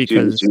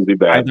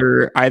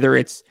either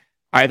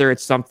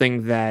it's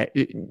something that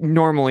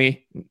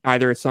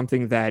it's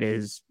something that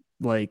is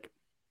like,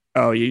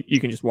 oh, you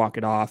can just walk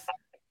it off,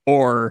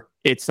 or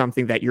it's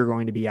something that you're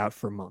going to be out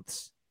for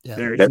months. Yeah.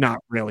 There's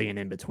not really an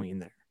in-between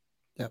there.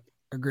 Yep.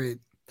 Agreed.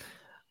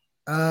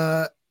 We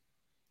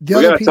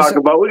gotta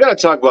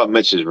talk about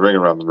Mitch's ring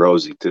around the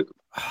rosy too.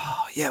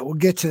 Oh yeah, we'll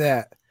get to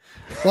that.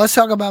 Let's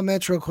talk about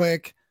Mitch real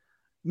quick.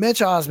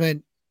 Mitch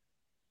Osmond,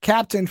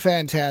 Captain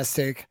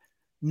Fantastic,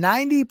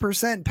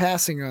 90%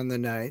 passing on the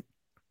night.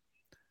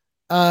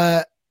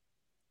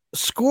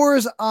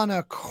 Scores on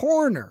a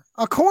corner.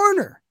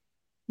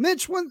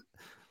 Mitch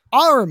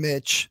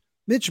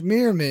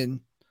Meerman.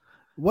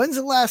 When's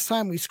the last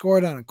time we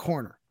scored on a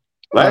corner?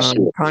 Last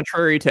year.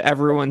 Contrary to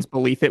everyone's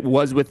belief, it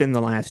was within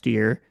the last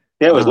year.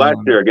 Yeah, it was last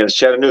year against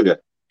Chattanooga.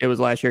 It was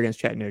last year against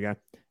Chattanooga.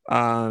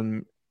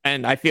 And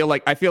I feel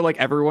like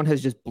everyone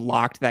has just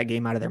blocked that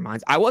game out of their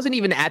minds. I wasn't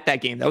even at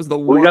that game. That was the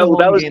one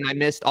game I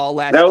missed all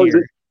last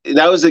year.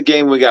 that was the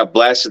game we got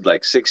blasted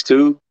like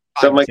 6-2,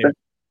 something like that.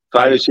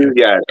 5-2.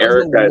 Yeah,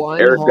 Eric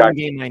got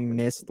game I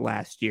missed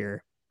last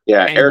year.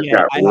 Yeah, and Eric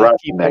got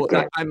roughed in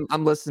that game.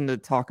 I'm listening to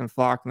Talking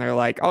Flock, and they're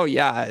like, "Oh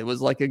yeah, it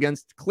was like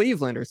against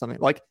Cleveland or something."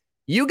 Like,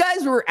 you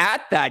guys were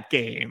at that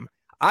game.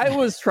 I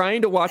was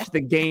trying to watch the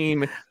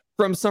game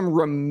from some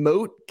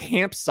remote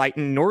campsite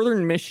in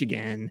northern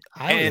Michigan.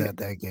 I was at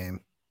that game,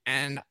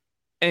 and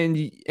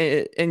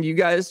you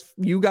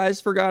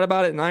guys forgot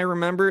about it, and I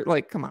remember it.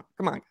 Like, come on,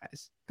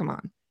 guys, come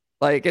on.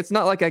 Like, it's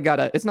not like I got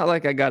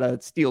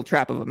a steel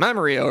trap of a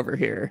memory over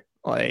here.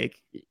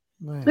 Like,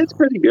 it's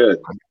pretty good.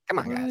 Come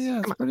on, guys. Yeah,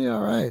 it's pretty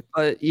all right.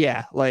 But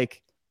yeah,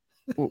 like,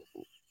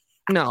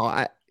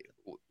 no,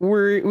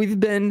 we've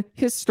been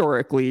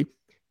historically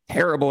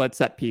terrible at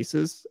set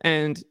pieces,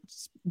 and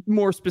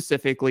more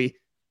specifically,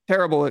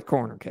 terrible at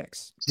corner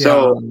kicks.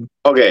 So,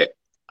 okay,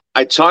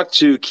 I talked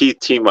to Keith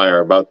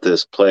Tiemeyer about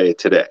this play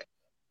today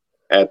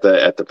at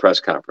the press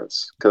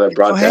conference because I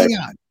brought that. Hang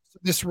on,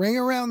 this ring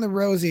around the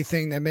rosy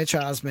thing that Mitch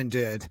Osmond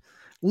did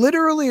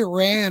literally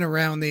ran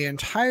around the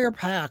entire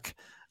pack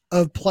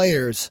of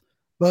players,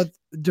 both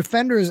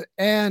defenders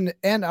and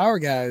our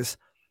guys,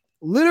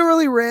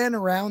 literally ran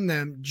around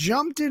them,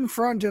 jumped in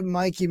front of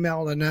Mikey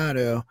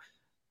Maldonado.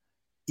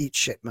 Eat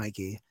shit,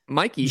 Mikey.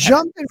 Mikey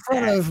jumped in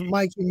front of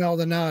Mikey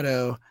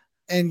Maldonado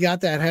and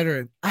got that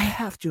header. I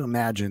have to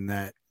imagine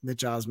that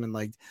Mitch Osmond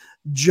like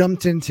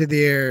jumped into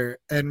the air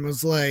and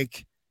was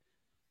like,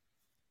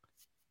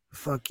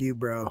 "Fuck you,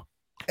 bro,"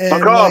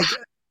 and like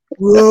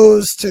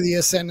rose to the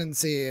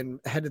ascendancy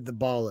and headed the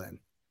ball in.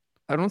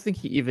 I don't think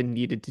he even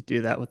needed to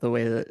do that with the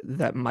way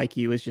that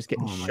Mikey was just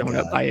getting shown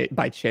up by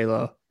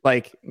Chelo.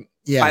 Like,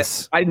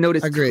 yes, I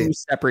noticed two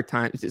separate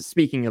times.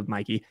 Speaking of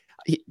Mikey,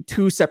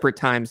 two separate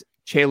times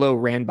Chelo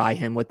ran by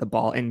him with the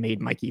ball and made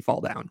Mikey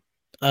fall down.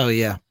 Oh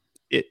yeah,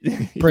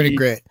 pretty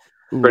great.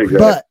 Pretty good.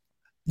 But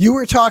you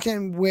were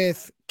talking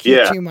with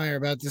Keith Tiemeyer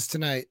about this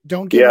tonight.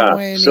 Don't give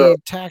away any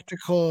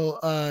tactical,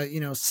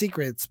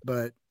 secrets,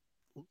 but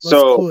let's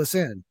clue us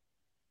in.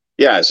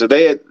 Yeah, so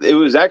it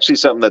was actually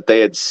something that they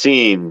had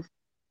seen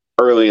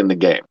early in the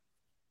game.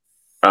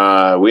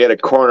 We had a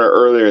corner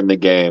earlier in the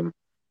game,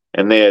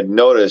 and they had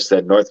noticed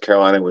that North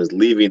Carolina was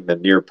leaving the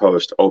near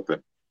post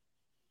open.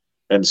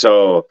 And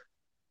so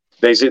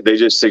they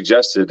just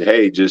suggested,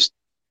 hey, just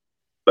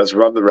let's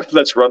run the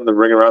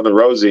ring around the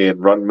rosy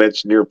and run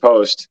Mitch near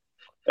post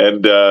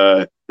and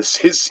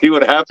see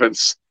what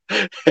happens.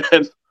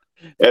 and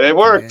it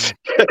worked.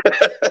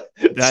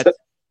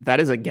 That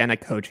is again a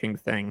coaching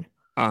thing.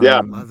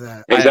 Love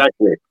that.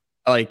 Exactly.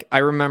 I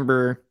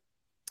remember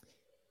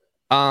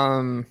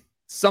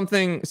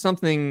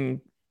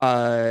something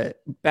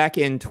back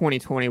in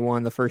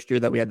 2021, the first year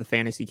that we had the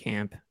fantasy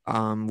camp.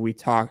 We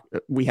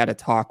had a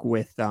talk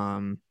with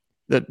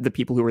the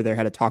people who were there,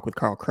 had a talk with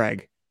Carl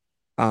Craig.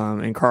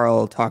 And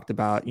Carl talked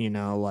about,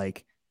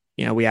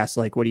 we asked,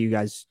 like, what do you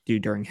guys do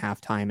during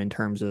halftime in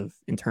terms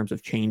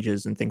of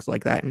changes and things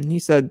like that? And he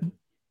said,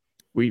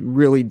 we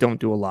really don't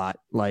do a lot.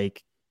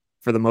 Like,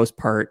 for the most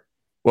part,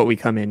 what we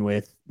come in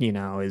with,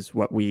 is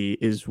what we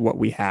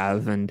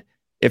have. And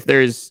if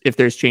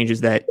there's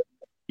changes that,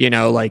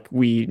 like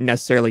we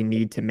necessarily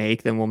need to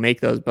make, then we'll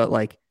make those. But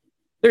like,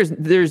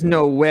 there's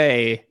no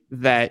way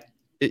that,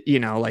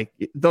 like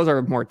those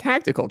are more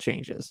tactical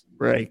changes,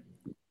 right?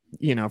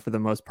 For the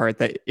most part,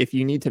 that if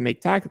you need to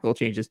make tactical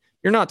changes,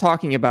 you're not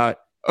talking about,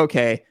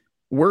 okay,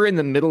 we're in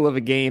the middle of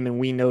a game and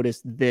we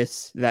notice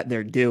this that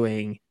they're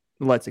doing,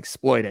 let's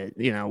exploit it,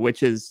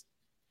 which is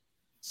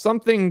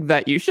something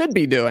that you should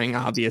be doing,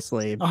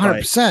 obviously.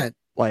 100%.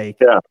 Like,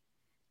 yeah,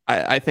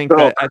 I think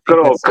that's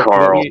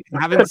Carl. we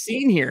haven't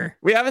seen here.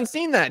 We haven't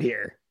seen that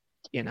here,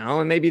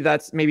 and maybe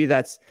that's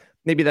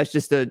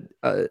just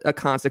a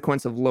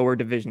consequence of lower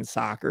division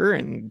soccer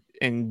and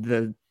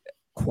the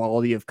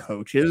quality of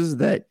coaches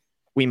that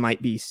we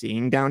might be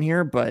seeing down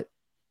here. But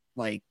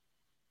like,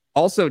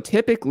 also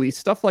typically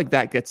stuff like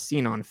that gets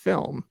seen on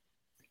film,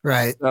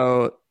 right?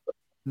 So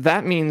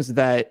that means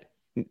that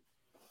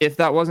if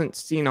that wasn't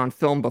seen on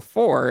film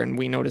before and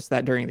we noticed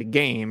that during the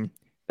game,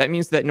 that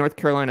means that North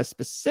Carolina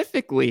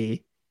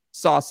specifically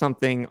saw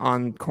something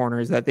on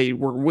corners that they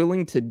were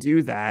willing to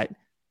do that,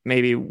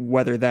 maybe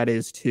whether that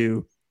is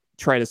to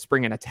try to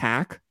spring an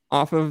attack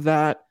off of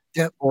that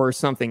or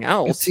something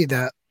else. I see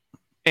that.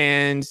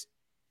 And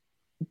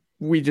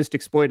we just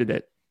exploited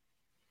it,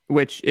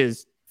 which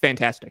is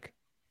fantastic.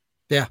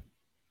 Yeah.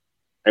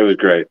 It was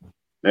great.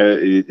 I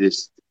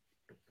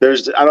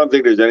don't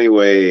think there's any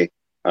way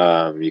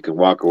you can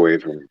walk away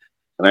from,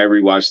 and I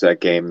rewatched that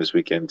game this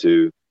weekend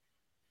too.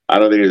 I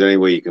don't think there's any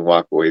way you can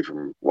walk away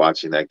from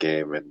watching that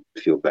game and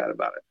feel bad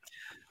about it.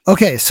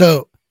 Okay,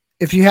 so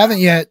if you haven't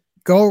yet,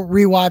 go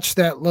rewatch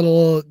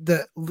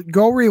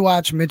go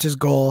rewatch Mitch's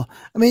goal.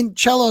 I mean,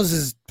 Chelo's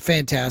is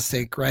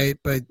fantastic, right?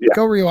 But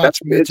go rewatch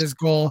Mitch's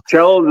goal.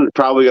 Chelo's is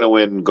probably going to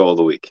win goal of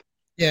the week.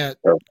 Yeah,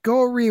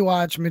 go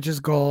rewatch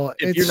Mitch's goal.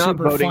 If you're not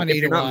voting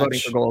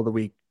for goal of the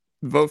week,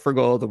 vote for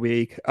goal of the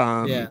week.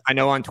 I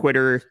know on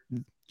Twitter,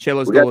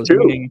 Chelo's goal is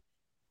winning.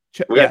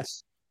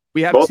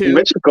 We have both two.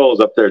 Mitch's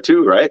goals up there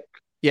too, right?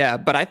 Yeah,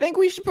 but I think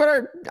we should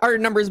put our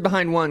numbers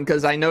behind one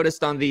because I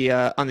noticed on the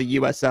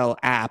USL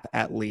app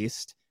at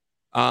least,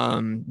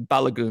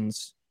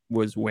 Balaguns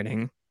was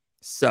winning.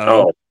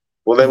 So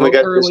well then we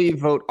got early,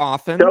 vote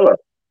often. Chelo.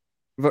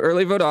 Vote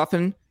early, vote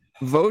often.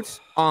 Vote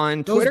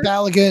on Those Twitter.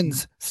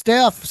 Balagans, stay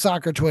off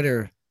soccer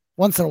Twitter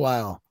once in a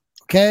while.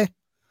 Okay.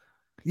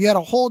 You had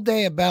a whole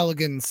day of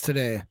Balagans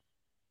today.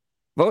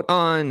 Vote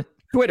on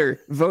Twitter.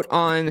 Vote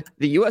on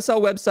the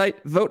USL website.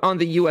 Vote on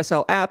the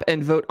USL app,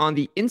 and vote on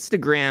the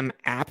Instagram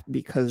app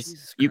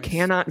because you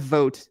cannot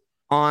vote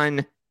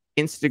on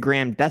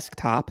Instagram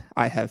desktop.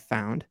 I have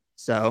found.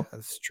 So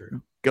that's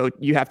true.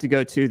 You have to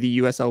go to the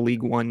USL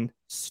League One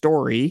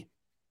story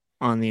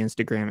on the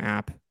Instagram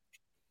app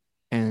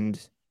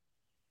and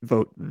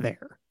vote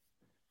there.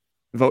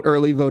 Vote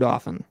early, vote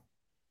often.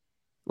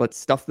 Let's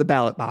stuff the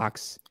ballot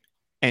box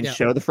and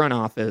show the front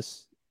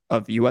office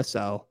of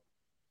USL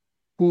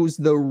who's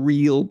the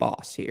real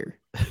boss here.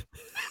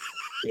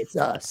 It's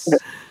us.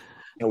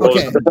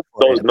 Okay.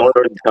 Those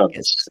northern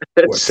cunts.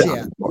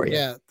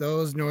 Yeah,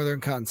 those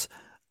northern cunts.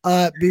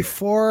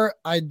 Before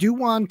I do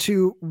want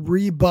to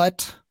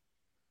rebut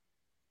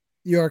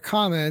your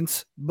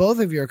comments, both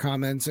of your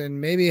comments, and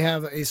maybe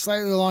have a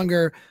slightly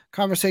longer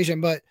conversation,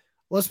 but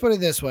let's put it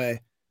this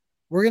way.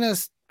 We're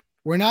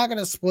not going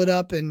to split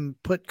up and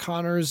put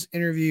Connor's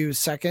interview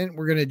second.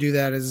 We're going to do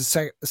that as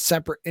a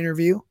separate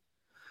interview.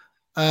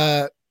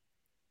 We're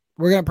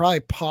going to probably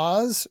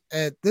pause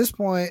at this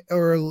point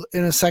or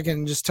in a second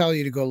and just tell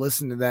you to go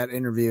listen to that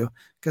interview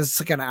because it's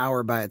like an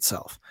hour by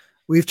itself.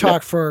 We've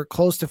talked for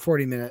close to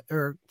 40 minutes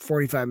or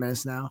 45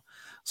 minutes now.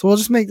 So we'll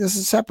just make this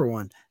a separate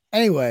one.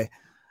 Anyway,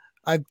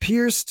 I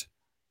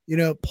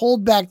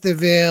pulled back the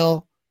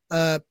veil,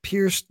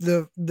 pierced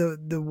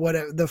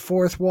the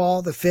fourth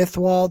wall, the fifth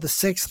wall, the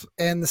sixth,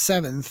 and the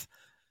seventh.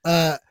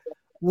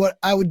 What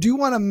I would do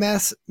want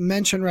to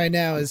mention right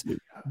now is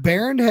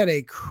Barron had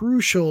a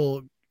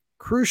crucial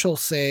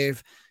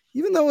save,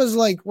 even though it was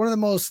like one of the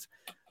most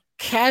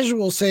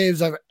casual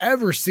saves I've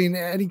ever seen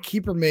any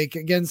keeper make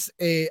against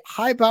a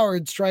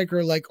high-powered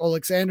striker like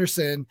Olex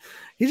Anderson.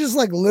 He just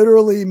like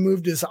literally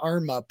moved his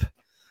arm up,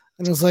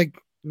 and I was like,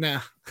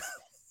 nah.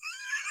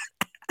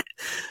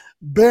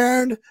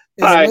 Barron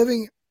is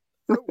living.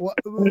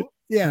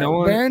 Yeah, no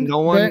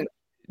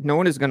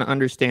one is going to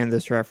understand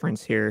this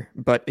reference here,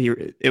 but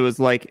it was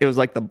like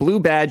the Blue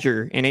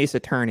Badger in Ace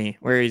Attorney,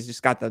 where he's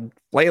just got the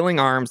flailing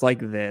arms like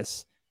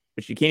this,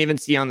 which you can't even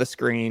see on the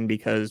screen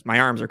because my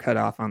arms are cut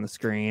off on the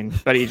screen.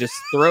 But he just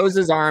throws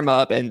his arm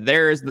up, and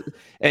and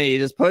he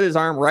just put his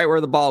arm right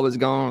where the ball was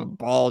going. The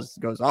ball just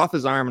goes off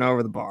his arm and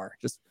over the bar.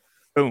 Just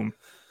boom.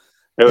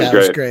 It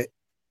was great.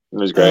 It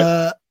was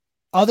great.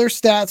 Other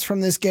stats from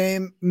this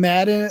game: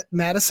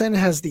 Madison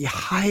has the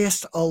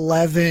highest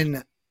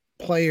 11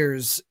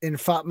 players in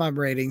FOTMOB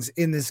ratings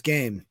in this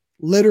game.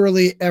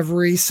 Literally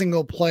every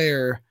single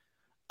player,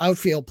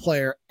 outfield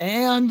player,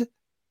 and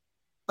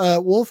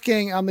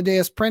Wolfgang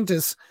Amadeus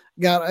Prentice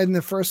got in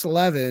the first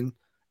 11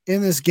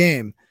 in this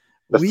game.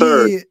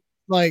 Fucking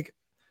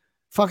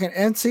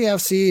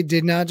NCFC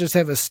did not just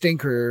have a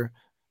stinker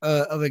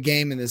of a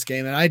game in this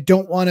game, and I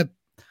don't want to.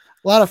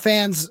 A lot of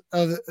fans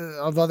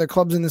of other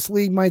clubs in this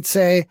league might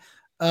say,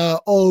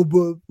 but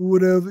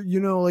whatever,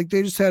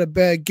 they just had a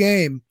bad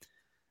game.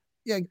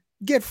 Yeah,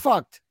 get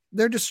fucked.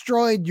 They're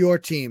destroyed your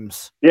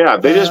teams. Yeah,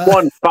 they just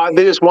won 5.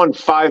 They just won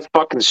 5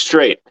 fucking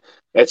straight.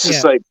 It's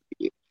just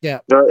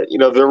they're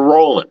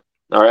rolling.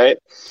 All right.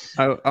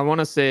 I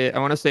want to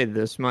say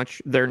this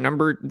much. Their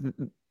number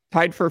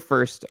tied for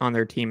first on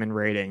their team in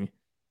rating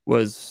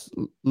was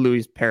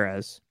Luis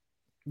Perez.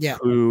 Yeah.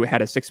 Who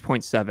had a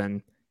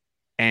 6.7.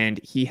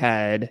 And he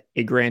had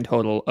a grand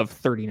total of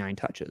 39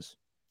 touches.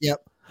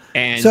 Yep.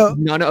 And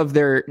none of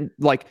their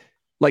like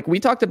we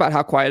talked about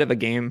how quiet of a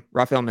game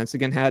Rafael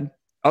Mensigan had.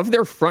 Of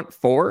their front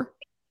 4,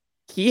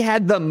 he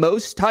had the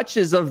most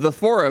touches of the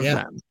 4 of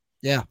them.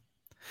 Yeah.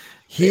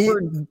 They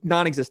were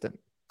non-existent.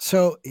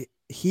 So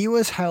he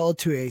was held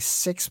to a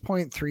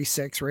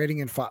 6.36 rating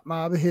in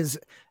FOTMOB. His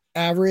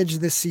average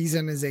this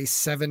season is a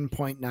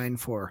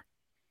 7.94.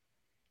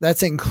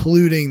 That's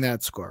including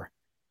that score.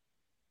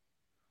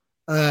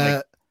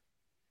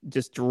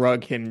 Just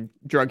drug him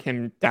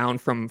down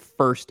from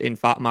first in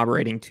FOTMOB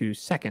rating to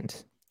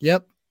second.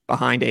 Yep.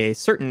 Behind a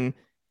certain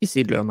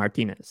Isidro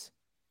Martinez.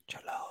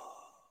 Chelo.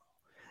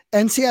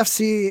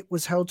 NCFC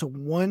was held to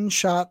 1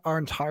 shot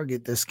on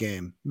target this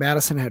game.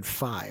 Madison had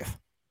 5.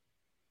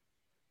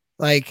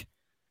 Like,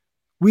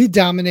 we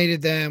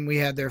dominated them. We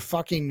had their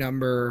fucking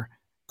number.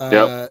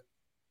 It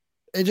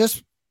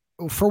just,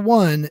 for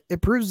one,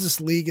 it proves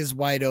this league is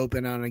wide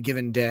open on a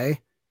given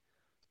day.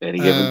 Any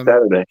given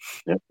Saturday.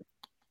 Yep.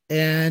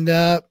 And,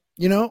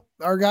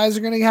 our guys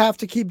are going to have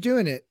to keep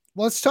doing it.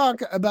 Let's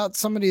talk about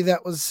somebody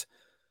that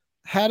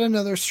had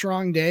another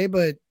strong day,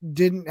 but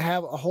didn't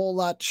have a whole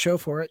lot to show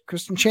for it.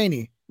 Kristen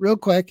Cheney, real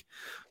quick,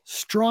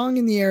 strong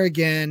in the air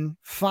again,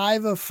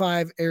 5 of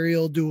 5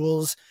 aerial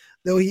duels,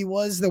 though he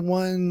was the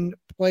one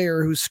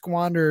player who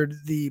squandered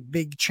the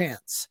big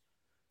chance.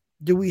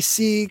 Do we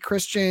see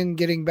Christian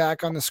getting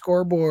back on the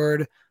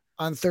scoreboard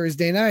on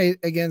Thursday night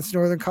against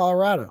Northern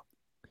Colorado.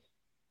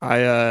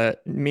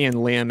 Me and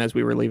Liam, as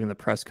we were leaving the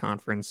press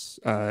conference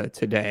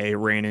today,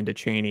 ran into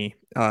Cheney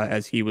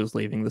as he was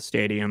leaving the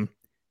stadium,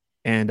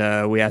 and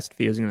we asked if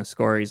he was going to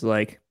score. He's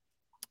like,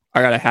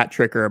 "I got a hat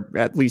trick or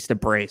at least a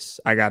brace.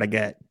 I got to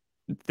get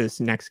this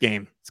next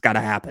game. It's got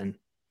to happen."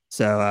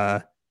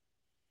 So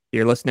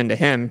you're listening to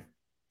him.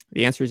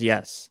 The answer is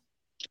yes.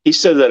 He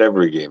says that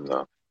every game,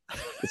 though.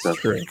 It's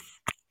true.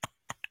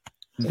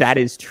 That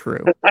is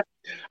true.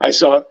 I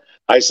saw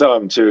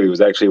him too. He was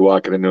actually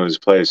walking into his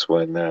place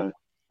when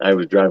I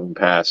was driving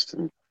past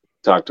and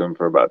talked to him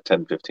for about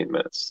 10, 15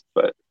 minutes.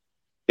 But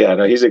yeah,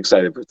 no, he's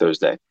excited for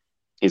Thursday.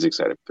 He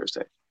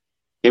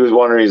was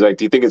wondering, he's like,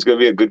 "Do you think it's going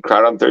to be a good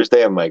crowd on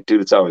Thursday?" I'm like,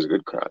 "Dude, it's always a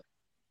good crowd."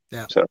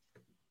 Yeah.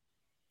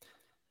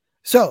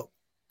 So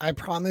I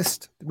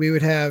promised we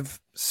would have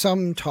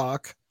some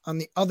talk on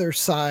the other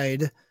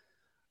side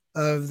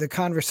of the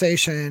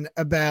conversation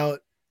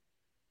about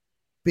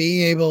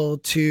being able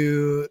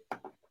to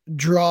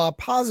draw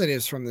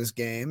positives from this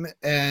game.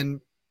 And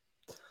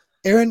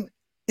Aaron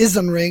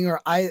Eisenring,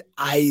 or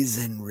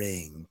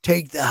Eisenring,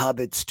 take the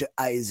hobbits to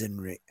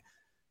Eisenring.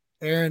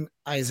 Aaron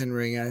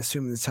Eisenring, I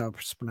assume that's how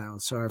it's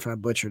pronounced. Sorry if I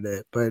butchered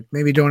it, but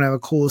maybe don't have a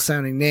cool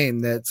sounding name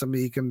that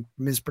somebody can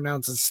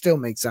mispronounce and still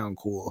make sound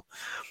cool.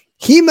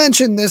 He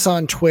mentioned this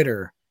on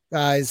Twitter,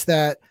 guys,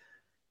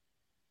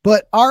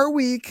 but are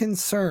we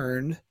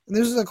concerned? And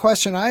this is a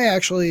question I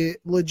actually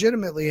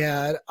legitimately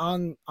had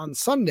on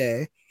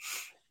Sunday,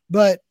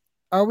 but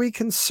are we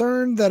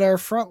concerned that our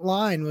front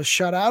line was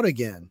shut out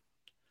again?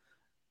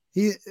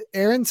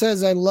 Aaron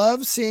says, "I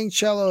love seeing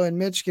Chelo and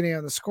Mitch getting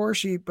on the score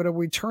sheet, but are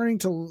we turning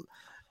to,"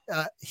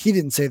 he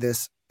didn't say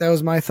this. That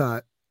was my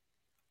thought.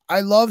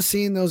 "I love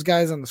seeing those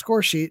guys on the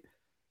score sheet.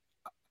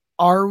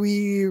 Are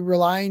we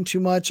relying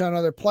too much on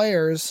other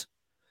players?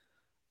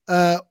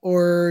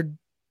 Or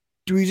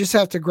do we just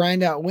have to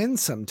grind out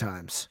wins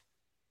sometimes?"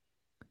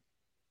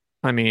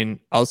 I mean,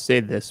 I'll say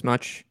this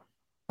much.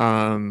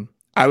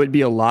 I would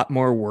be a lot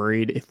more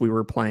worried if we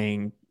were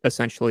playing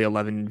essentially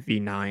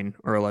 11v9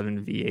 or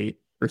 11v8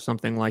 or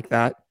something like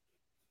that.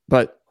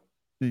 But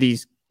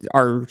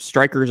our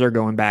strikers are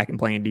going back and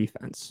playing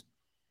defense.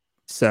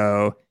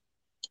 So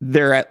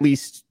they're at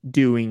least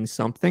doing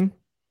something,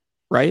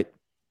 right?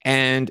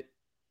 And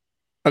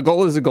a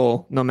goal is a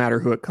goal, no matter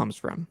who it comes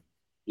from.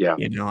 Yeah.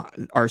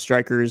 Our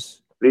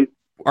strikers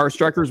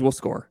will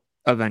score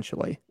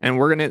eventually.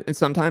 And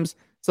sometimes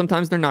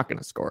they're not going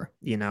to score,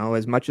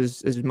 as much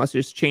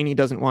as Cheney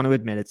doesn't want to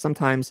admit it.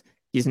 Sometimes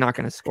he's not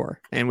going to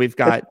score. And we've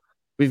got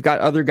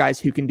other guys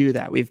who can do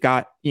that. We've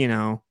got,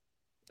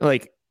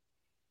 like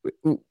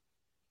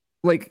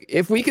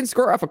if we can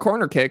score off of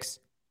corner kicks,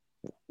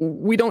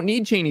 we don't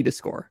need Cheney to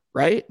score,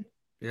 right?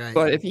 Yeah.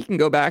 But if he can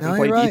go back and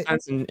play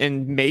defense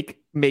and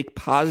make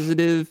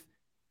positive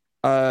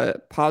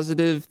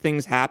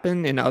things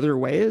happen in other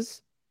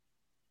ways,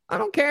 I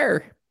don't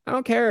care. Yeah.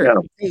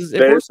 Because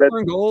if we're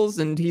scoring goals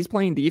and he's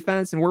playing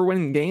defense and we're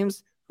winning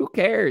games, who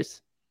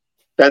cares?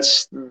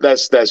 That's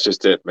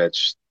just it,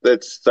 Mitch.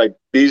 That's like,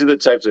 these are the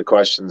types of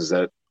questions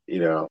that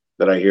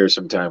I hear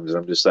sometimes.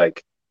 I'm just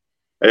like,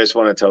 I just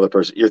want to tell the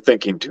person, you're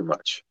thinking too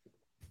much.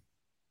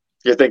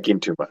 It's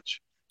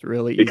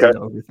really easy to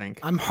overthink.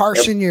 I'm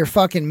harshing your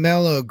fucking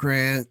mellow,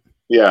 Grant.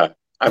 Yeah,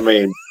 I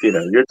mean,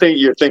 you're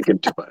thinking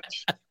too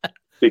much,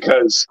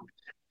 because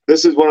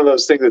this is one of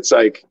those things that's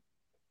like,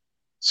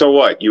 so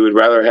what? You would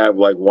rather have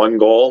like one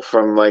goal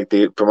from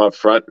up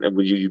front, and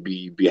would you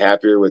be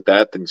happier with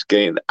that than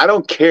getting? I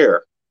don't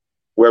care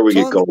where we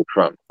get goals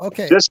from.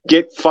 Okay, just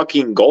get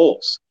fucking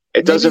goals.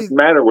 It doesn't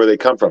matter where they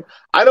come from.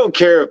 I don't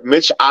care if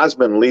Mitch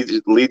Osmond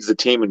leads the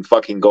team in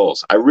fucking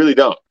goals. I really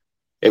don't.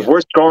 If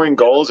we're scoring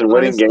goals and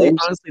winning games,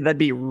 honestly, that'd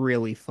be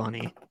really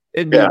funny.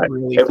 It'd be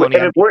really funny.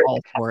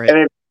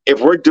 And if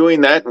we're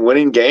doing that and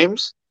winning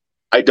games,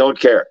 I don't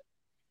care.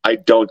 I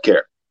don't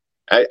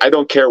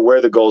care where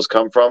the goals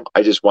come from.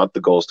 I just want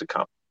the goals to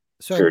come.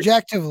 So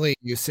objectively,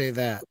 you say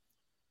that,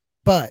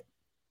 but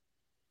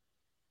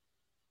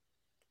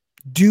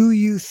do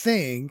you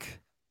think?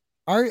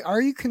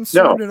 Are you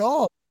concerned at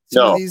all?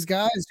 Some of these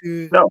guys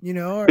who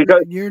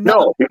because you're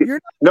not.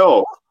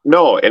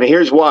 And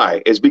here's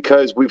why: is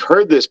because we've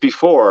heard this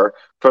before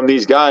from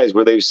these guys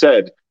where they've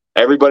said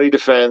everybody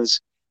defends,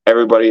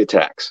 everybody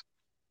attacks.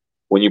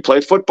 When you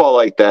play football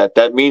like that,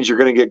 that means you're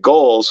going to get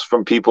goals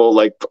from people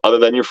like other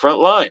than your front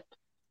line.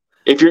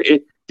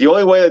 The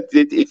only way that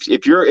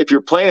if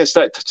you're playing a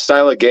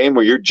style of game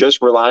where you're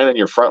just relying on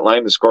your front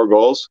line to score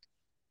goals,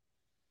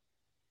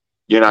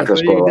 you're not going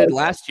to score. You did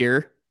last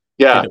year.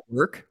 Yeah, did it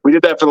work? We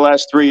did that for the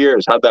last 3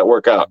 years. How'd that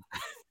work out?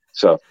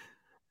 So,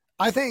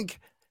 I think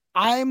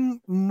I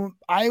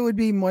would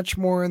be much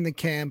more in the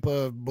camp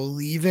of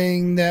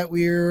believing that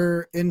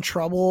we're in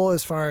trouble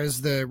as far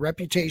as the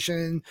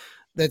reputation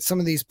that some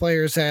of these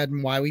players had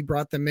and why we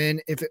brought them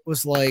in. If it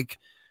was like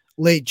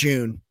late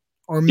June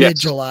or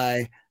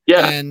mid-July,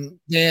 and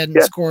they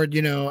hadn't scored,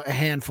 a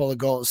handful of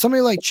goals.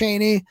 Somebody like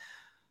Cheney,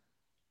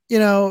 you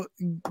know,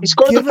 He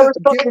scored the first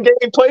fucking game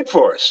he played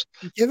for us.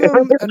 give him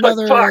Like,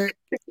 another. fuck.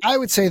 I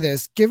would say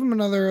this: give him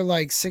another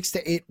like 6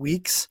 to 8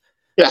 weeks.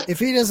 Yeah. If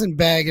he doesn't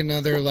bag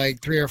another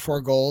like 3 or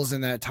 4 goals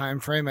in that time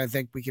frame, I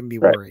think we can be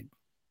Right. worried.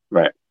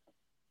 Right.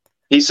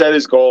 He said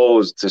his goal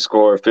was to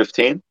score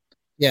 15.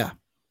 Yeah.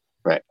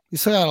 Right. He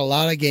still got a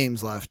lot of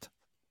games left.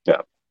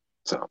 Yeah.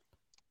 So,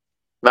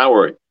 not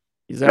worried.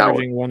 He's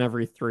averaging 1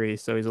 every 3,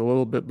 so he's a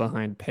little bit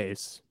behind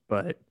pace.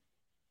 But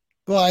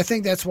well, I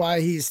think that's why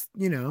he's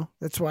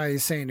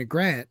saying to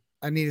Grant,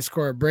 I need to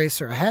score a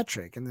brace or a hat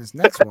trick in this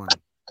next one.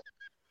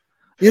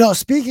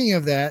 Speaking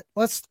of that,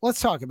 let's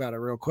talk about it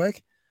real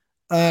quick.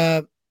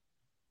 We're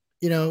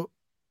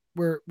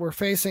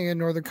facing a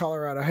northern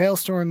Colorado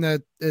hailstorm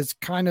that has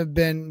kind of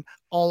been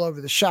all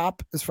over the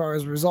shop as far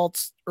as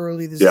results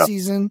early this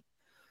season.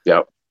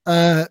 Yep.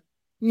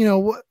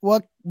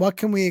 What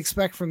can we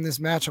expect from this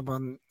matchup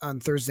on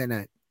Thursday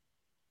night?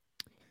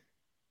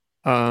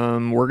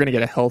 We're gonna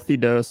get a healthy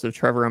dose of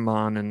Trevor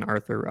Amon and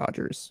Arthur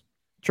Rogers.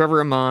 Trevor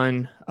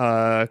Amon,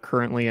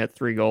 currently at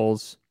 3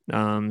 goals,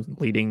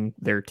 leading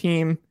their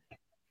team.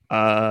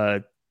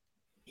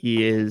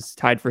 He is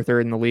tied for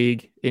 3rd in the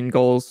league in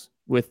goals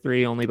with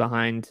 3, only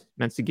behind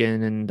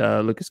Mensigan and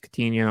Lucas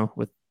Coutinho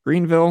with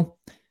Greenville.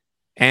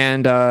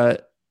 And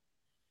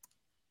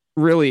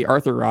really,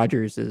 Arthur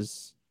Rogers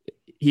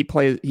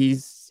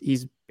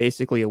he's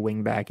basically a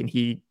wing back, and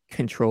he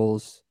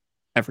controls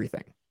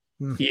everything.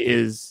 He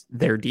is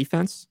their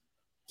defense.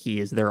 He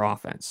is their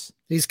offense.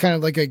 He's kind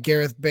of like a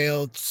Gareth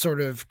Bale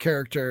sort of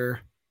character.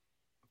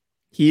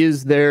 He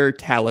is their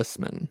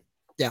talisman.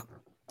 Yeah.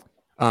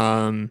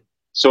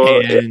 So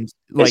is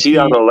he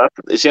on the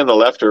left? Is he on the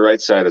left or right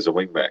side as a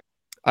wingback?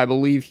 I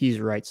believe he's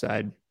right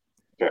side.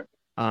 Okay.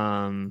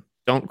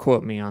 Don't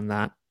quote me on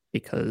that,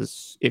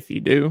 because if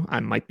you do, I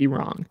might be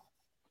wrong.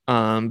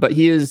 But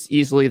he is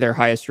easily their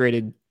highest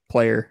rated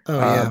player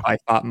by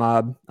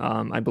FotMob.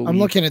 I believe. I'm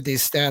looking at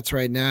these stats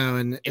right now,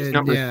 and it's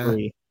number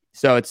 3.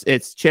 So it's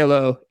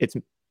Chelo, it's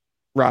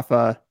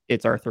Rafa,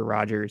 it's Arthur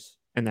Rogers,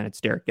 and then it's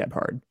Derek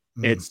Gebhard.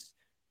 It's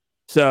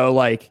so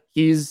like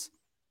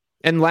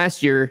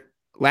last year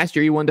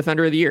he won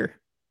Defender of the Year,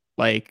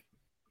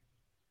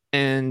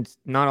 and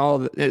not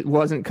all it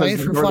wasn't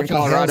because Northern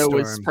Colorado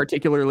was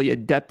particularly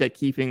adept at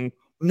keeping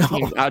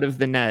teams out of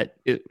the net.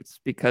 It's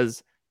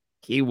because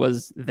he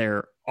was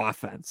their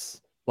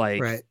offense,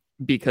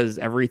 because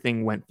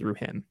everything went through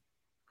him,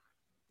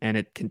 and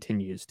it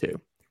continues to.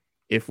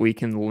 If we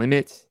can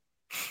limit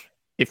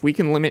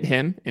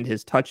him and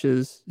his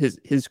touches,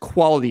 his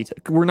quality,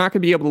 we're not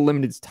going to be able to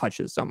limit his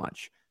touches so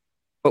much,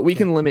 but we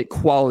can limit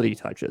quality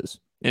touches.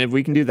 And if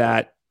we can do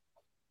that,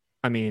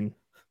 I mean,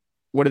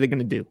 what are they going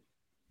to do?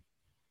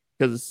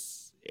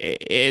 Because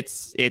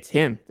it's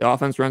him. The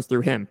offense runs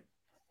through him.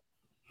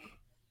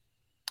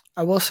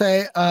 I will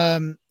say,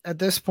 at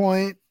this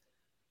point,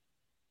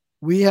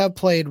 we have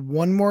played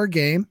one more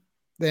game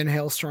than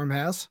Hailstorm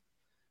has,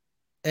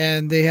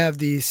 and they have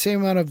the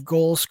same amount of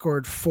goals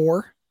scored,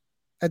 4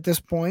 at this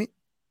point.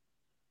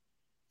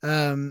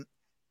 Arthur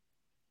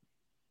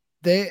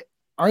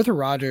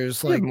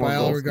Rogers, by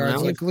all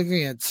regards,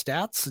 looking at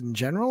stats in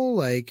general,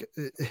 we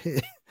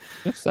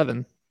have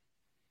 7.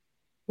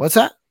 What's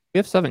that? We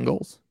have 7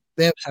 goals.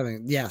 They have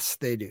 7. Yes,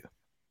 they do.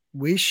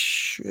 We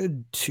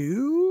should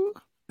too.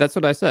 That's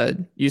what I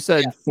said. You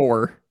said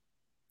 4.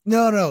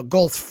 No,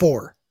 goals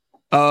 4.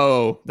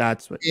 Oh,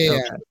 that's what. Yeah.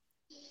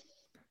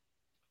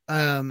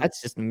 Okay.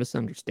 That's just a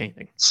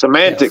misunderstanding.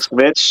 Semantics,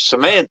 Mitch.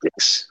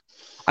 Semantics.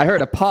 I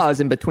heard a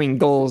pause in between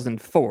goals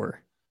and 4.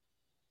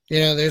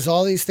 There's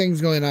all these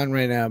things going on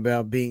right now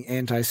about being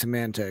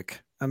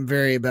anti-semantic. I'm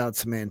very about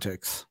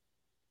semantics.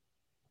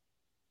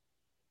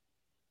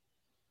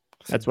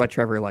 That's why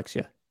Trevor likes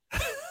you.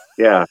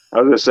 Yeah,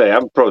 I was gonna say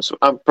I'm pro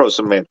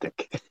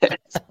semantic.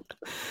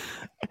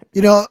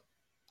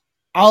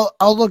 I'll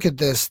look at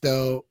this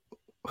though.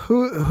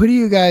 Who do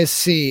you guys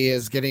see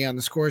as getting on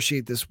the score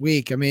sheet this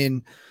week? I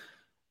mean,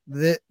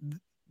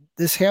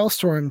 this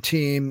Hailstorm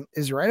team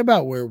is right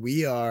about where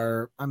we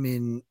are. I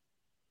mean,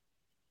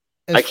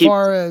 I keep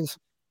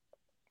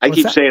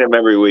saying him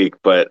every week,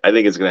 but I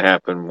think it's going to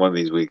happen one of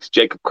these weeks.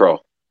 Jacob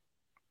Kroll.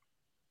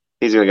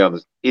 He's going to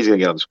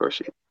get on the score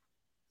sheet.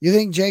 You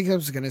think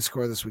Jacob's going to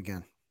score this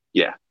weekend?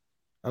 Yeah.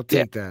 I'll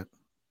take that.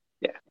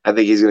 Yeah. I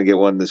think he's going to get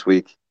one this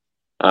week.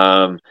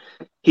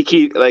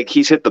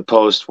 He's hit the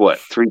post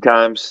 3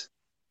 times?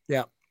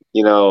 Yeah.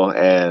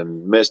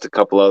 And missed a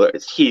couple other.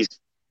 He's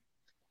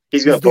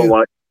going to put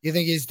one. You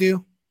think he's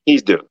due?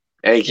 He's due.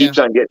 And he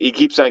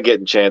keeps on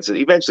getting chances.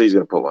 Eventually he's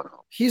going to put one home.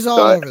 He's all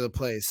over the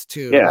place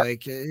too. Yeah.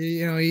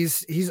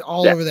 He's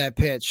all over that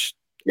pitch.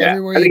 Yeah.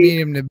 Everywhere you need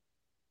him to.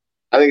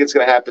 I think it's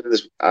going to happen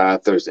this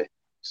Thursday.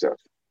 So,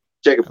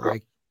 Jacob Kroll. I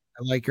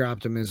like your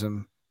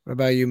optimism. What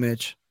about you,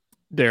 Mitch?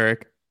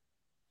 Derek.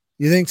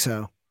 You think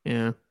so?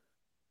 Yeah.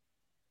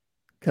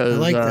 I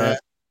like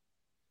that.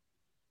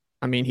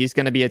 I mean, he's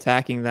going to be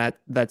attacking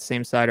that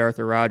same side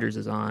Arthur Rogers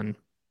is on,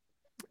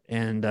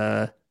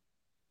 and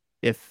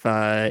if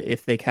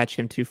they catch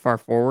him too far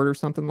forward or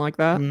something like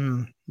that,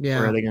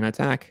 where are they going to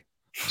attack?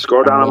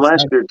 Scored on him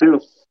last year too.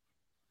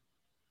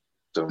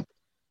 So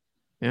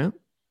Yeah.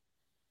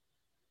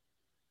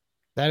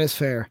 That is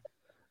fair.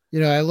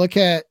 I look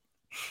at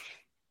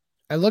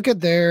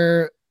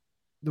the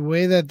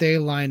way that they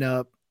line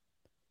up.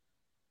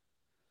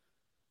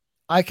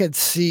 I could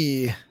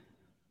see.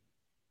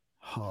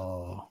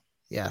 Oh,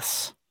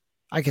 yes.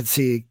 I could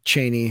see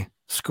Cheney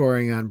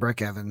scoring on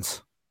Breck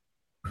Evans.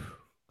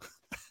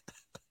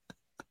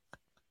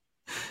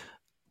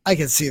 I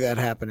could see that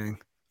happening.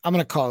 I'm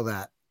going to call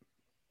that.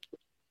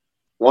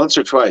 Once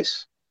or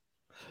twice.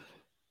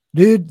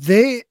 Dude,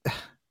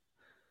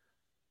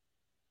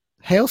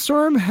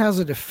 Hailstorm has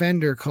a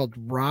defender called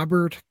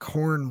Robert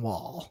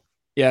Cornwall.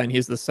 Yeah, and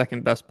he's the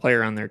second best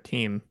player on their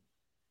team.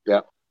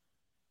 Yeah.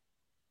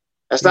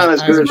 That's not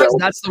as good as that.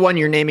 That's the one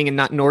you're naming and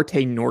not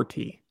Norte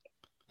Norty.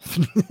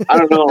 I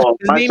don't know.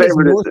 My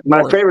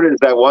favorite is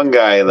that one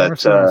guy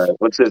that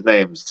what's his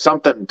name?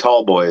 Something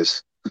Tall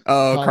Boys.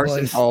 Oh,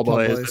 Carson Tall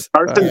Boys.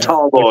 Carson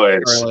Tall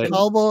Boys.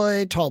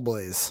 Tall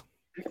Boys.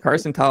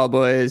 Carson Tall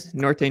Boys,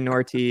 Norte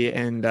Norty,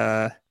 and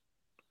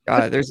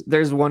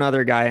there's one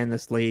other guy in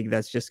this league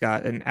that's just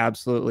got an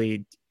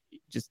absolutely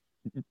just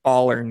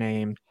baller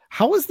name.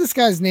 How is this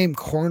guy's name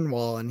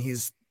Cornwall and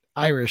he's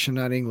Irish and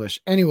not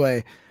English?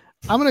 Anyway,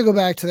 I'm going to go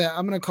back to that.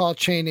 I'm going to call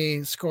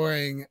Cheney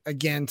scoring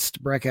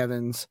against Breck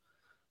Evans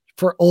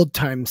for old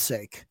time's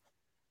sake.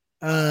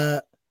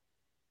 Also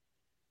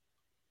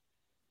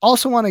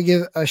want to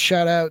give a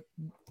shout out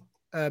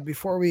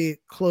before we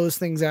close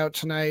things out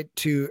tonight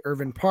to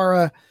Irvin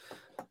Parra.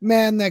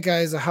 Man, that guy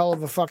is a hell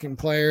of a fucking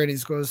player, and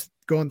he's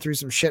going through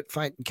some shit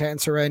fighting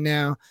cancer right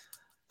now.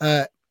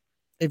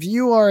 If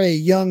you are a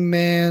young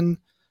man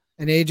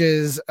and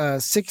ages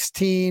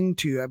 16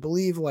 to, I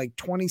believe, like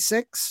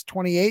 26,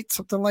 28,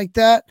 something like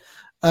that,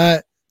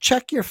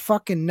 check your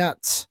fucking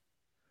nuts.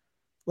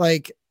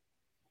 Like,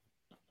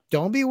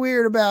 don't be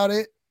weird about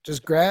it.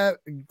 Just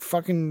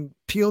fucking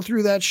peel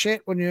through that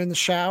shit when you're in the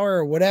shower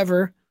or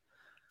whatever.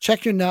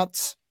 Check your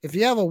nuts. If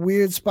you have a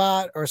weird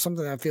spot or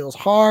something that feels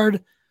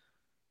hard,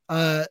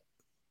 go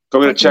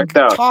get it checked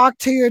out. Talk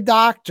to your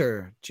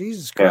doctor.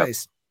 Jesus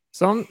Christ.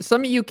 Some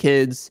of you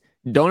kids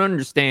don't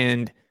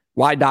understand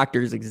why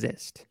doctors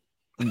exist.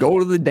 Go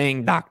to the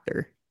dang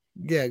doctor.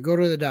 Yeah, go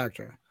to the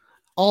doctor.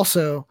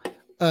 Also,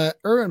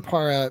 Irvin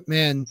Parra,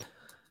 man,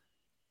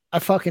 I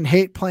fucking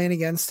hate playing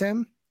against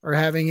him or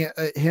having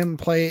him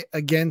play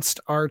against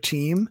our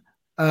team.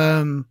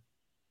 But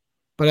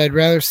I'd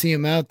rather see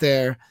him out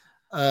there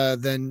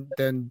than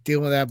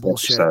deal with that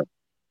bullshit.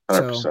 100%.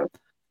 So,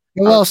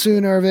 get well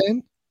soon,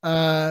 Irvin.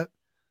 But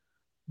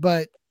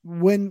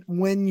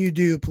when you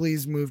do,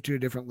 please move to a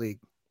different league.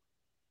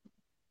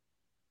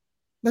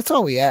 That's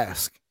all we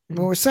ask.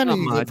 When we're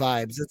sending you good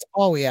vibes, that's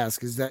all we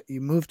ask is that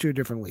you move to a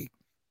different league.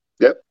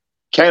 Yep.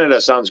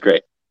 Canada sounds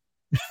great.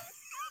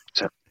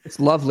 It's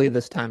lovely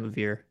this time of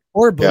year.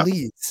 Or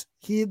Belize.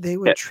 They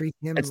would treat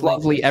him. It's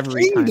lovely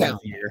every time of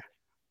year.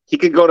 He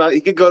could go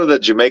to the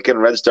Jamaican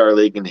Red Star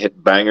League and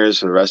hit bangers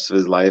for the rest of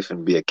his life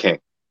and be a king.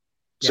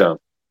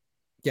 So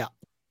yeah.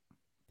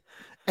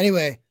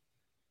 Anyway,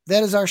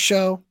 that is our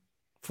show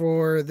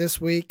for this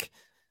week.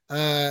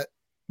 We're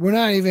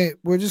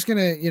just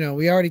gonna,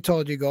 we already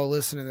told you go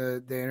listen to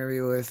the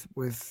interview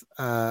with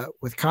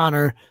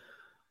Connor.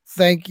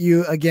 Thank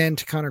you again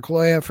to Connor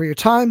Kaloya for your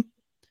time.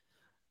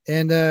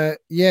 And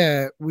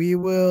we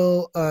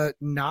will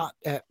not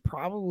at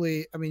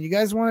probably, you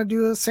guys want to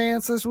do a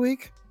seance this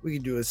week? We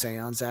can do a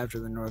seance after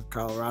the North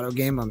Colorado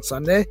game on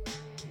Sunday.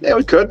 Yeah,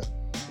 we could.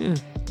 Yeah.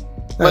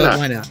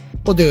 Why not?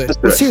 We'll do it.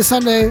 We'll see you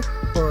Sunday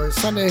for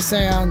Sunday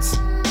seance.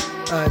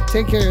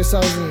 Take care of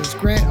yourselves, and as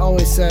Grant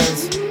always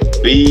says,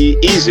 be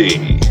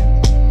easy.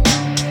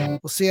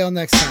 We'll see you all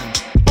next time.